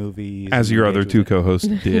 3 movies As and your other engage 2 with it? co-hosts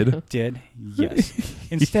did. Did yes.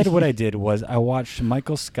 Instead, what I did was I watched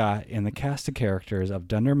Michael Scott and the cast of characters of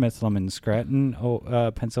Dunder Mifflin in Scranton,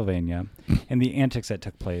 Pennsylvania, and the antics that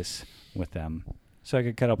took place with them, so I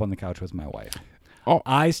could cut up on the couch with my wife. Oh.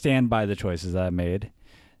 I stand by the choices that I made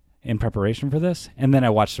in preparation for this, and then I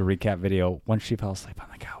watched the recap video once she fell asleep on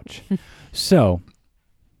the couch. So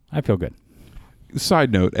I feel good.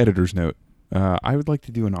 Side note, editor's note. I would like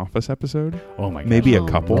to do an Office episode. Oh my god. Maybe a Oh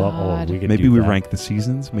couple. God. we could Maybe do we that. rank the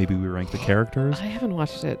seasons. Maybe we rank the characters. I haven't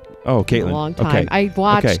watched it Oh, in Caitlin. a long time. Okay. I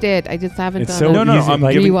watched it. I just haven't It's done so a No, no, easy, I'm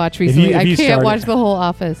like, giving- rewatch recently. if I you can't start- watch the whole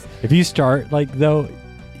Office. If you start like though,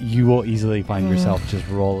 you will easily find yourself just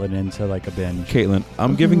rolling into like a binge. Caitlin,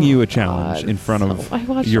 I'm giving you a Oh, challenge God. in front of So, I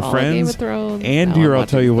watched your all of Game friends of Thrones. and Now your I'm I'll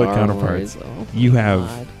tell you watching what Star counterparts. Wars. Oh, You have-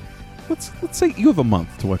 God. let's say you have a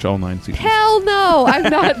month to watch all 9 seasons. Hell no! I'm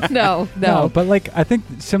not. No. But like I think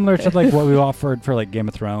similar to like what we offered for like Game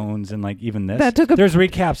of Thrones and like even this, That took a there's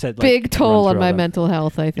recaps that like, Big toll run on through my all them. mental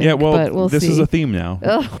health. I think. Yeah, well, but we'll this see. is a theme now.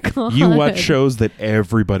 Oh God! You watch shows that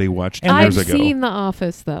everybody watched And years I've ago. seen The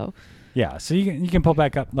Office though. Yeah, so you can pull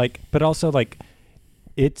back up like, but also like,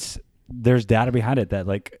 there's data behind it that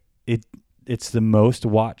like it's the most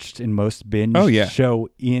watched and most binged Oh, yeah. show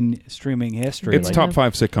in streaming history. It's like, top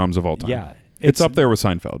 5 sitcoms of all time. Yeah, It's up there with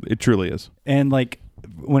Seinfeld. It truly is. And like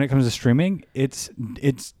when it comes to streaming, it's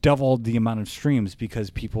doubled the amount of streams because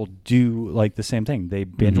people do like the same thing. They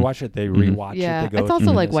binge Mhm. watch it, they Mhm. rewatch Yeah, it. They go it's also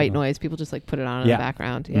through like this white and all. noise. People just like put it on in Yeah. the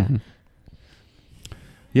background. Yeah. Mhm.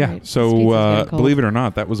 Yeah. Right. This So, pizza's getting cold. believe it or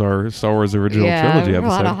not, that was our Star Wars original trilogy a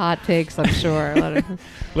lot episode. of hot takes, I'm sure. A lot of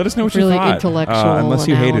Let us know what really you thought. intellectual unless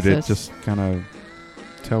you hated it, analysis. just kind of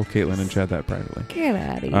tell Caitlin and Chad that privately. Get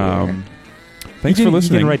out of here. Thanks You for can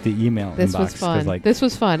listening. write the email This inbox, was 'cause, fun. Like, This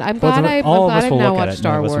was fun. I'm Both of glad us- all of us I've will now look at watched it,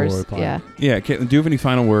 Star none of us will Wars. reply. Yeah. Yeah, Caitlin, do you have any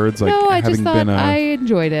final words? Like No, I just having thought been I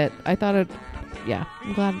enjoyed it. I thought it. Yeah,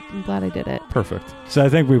 I'm glad I did it. perfect. so I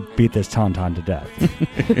think we beat this tauntaun to death,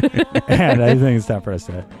 and I think it's time for us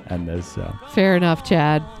to end this. So Fair enough,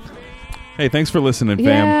 Chad. Hey, thanks for listening, fam.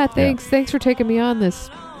 Yeah, thanks. Thanks for taking me on this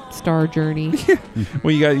star journey.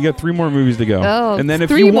 Well, you got 3 more movies to go. Oh, and then if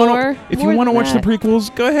 3 you want more? if More you want to than watch the that.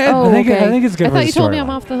 prequels, go ahead. Oh, I think okay. it's good. I for thought the you told me I'm storyline.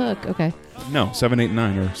 off the hook. Okay. No, 7, 8, and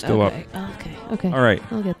 9 are still okay. Okay. All right.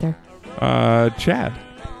 I'll get there. Chad,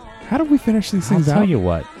 how do we finish these I'll things tell out? you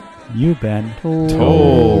what, you've been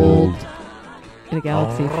Told. In a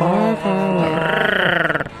galaxy far, far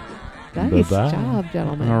away. Nice Bye-bye. job,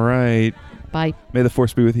 gentlemen. All right. Bye. May the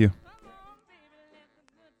force be with you.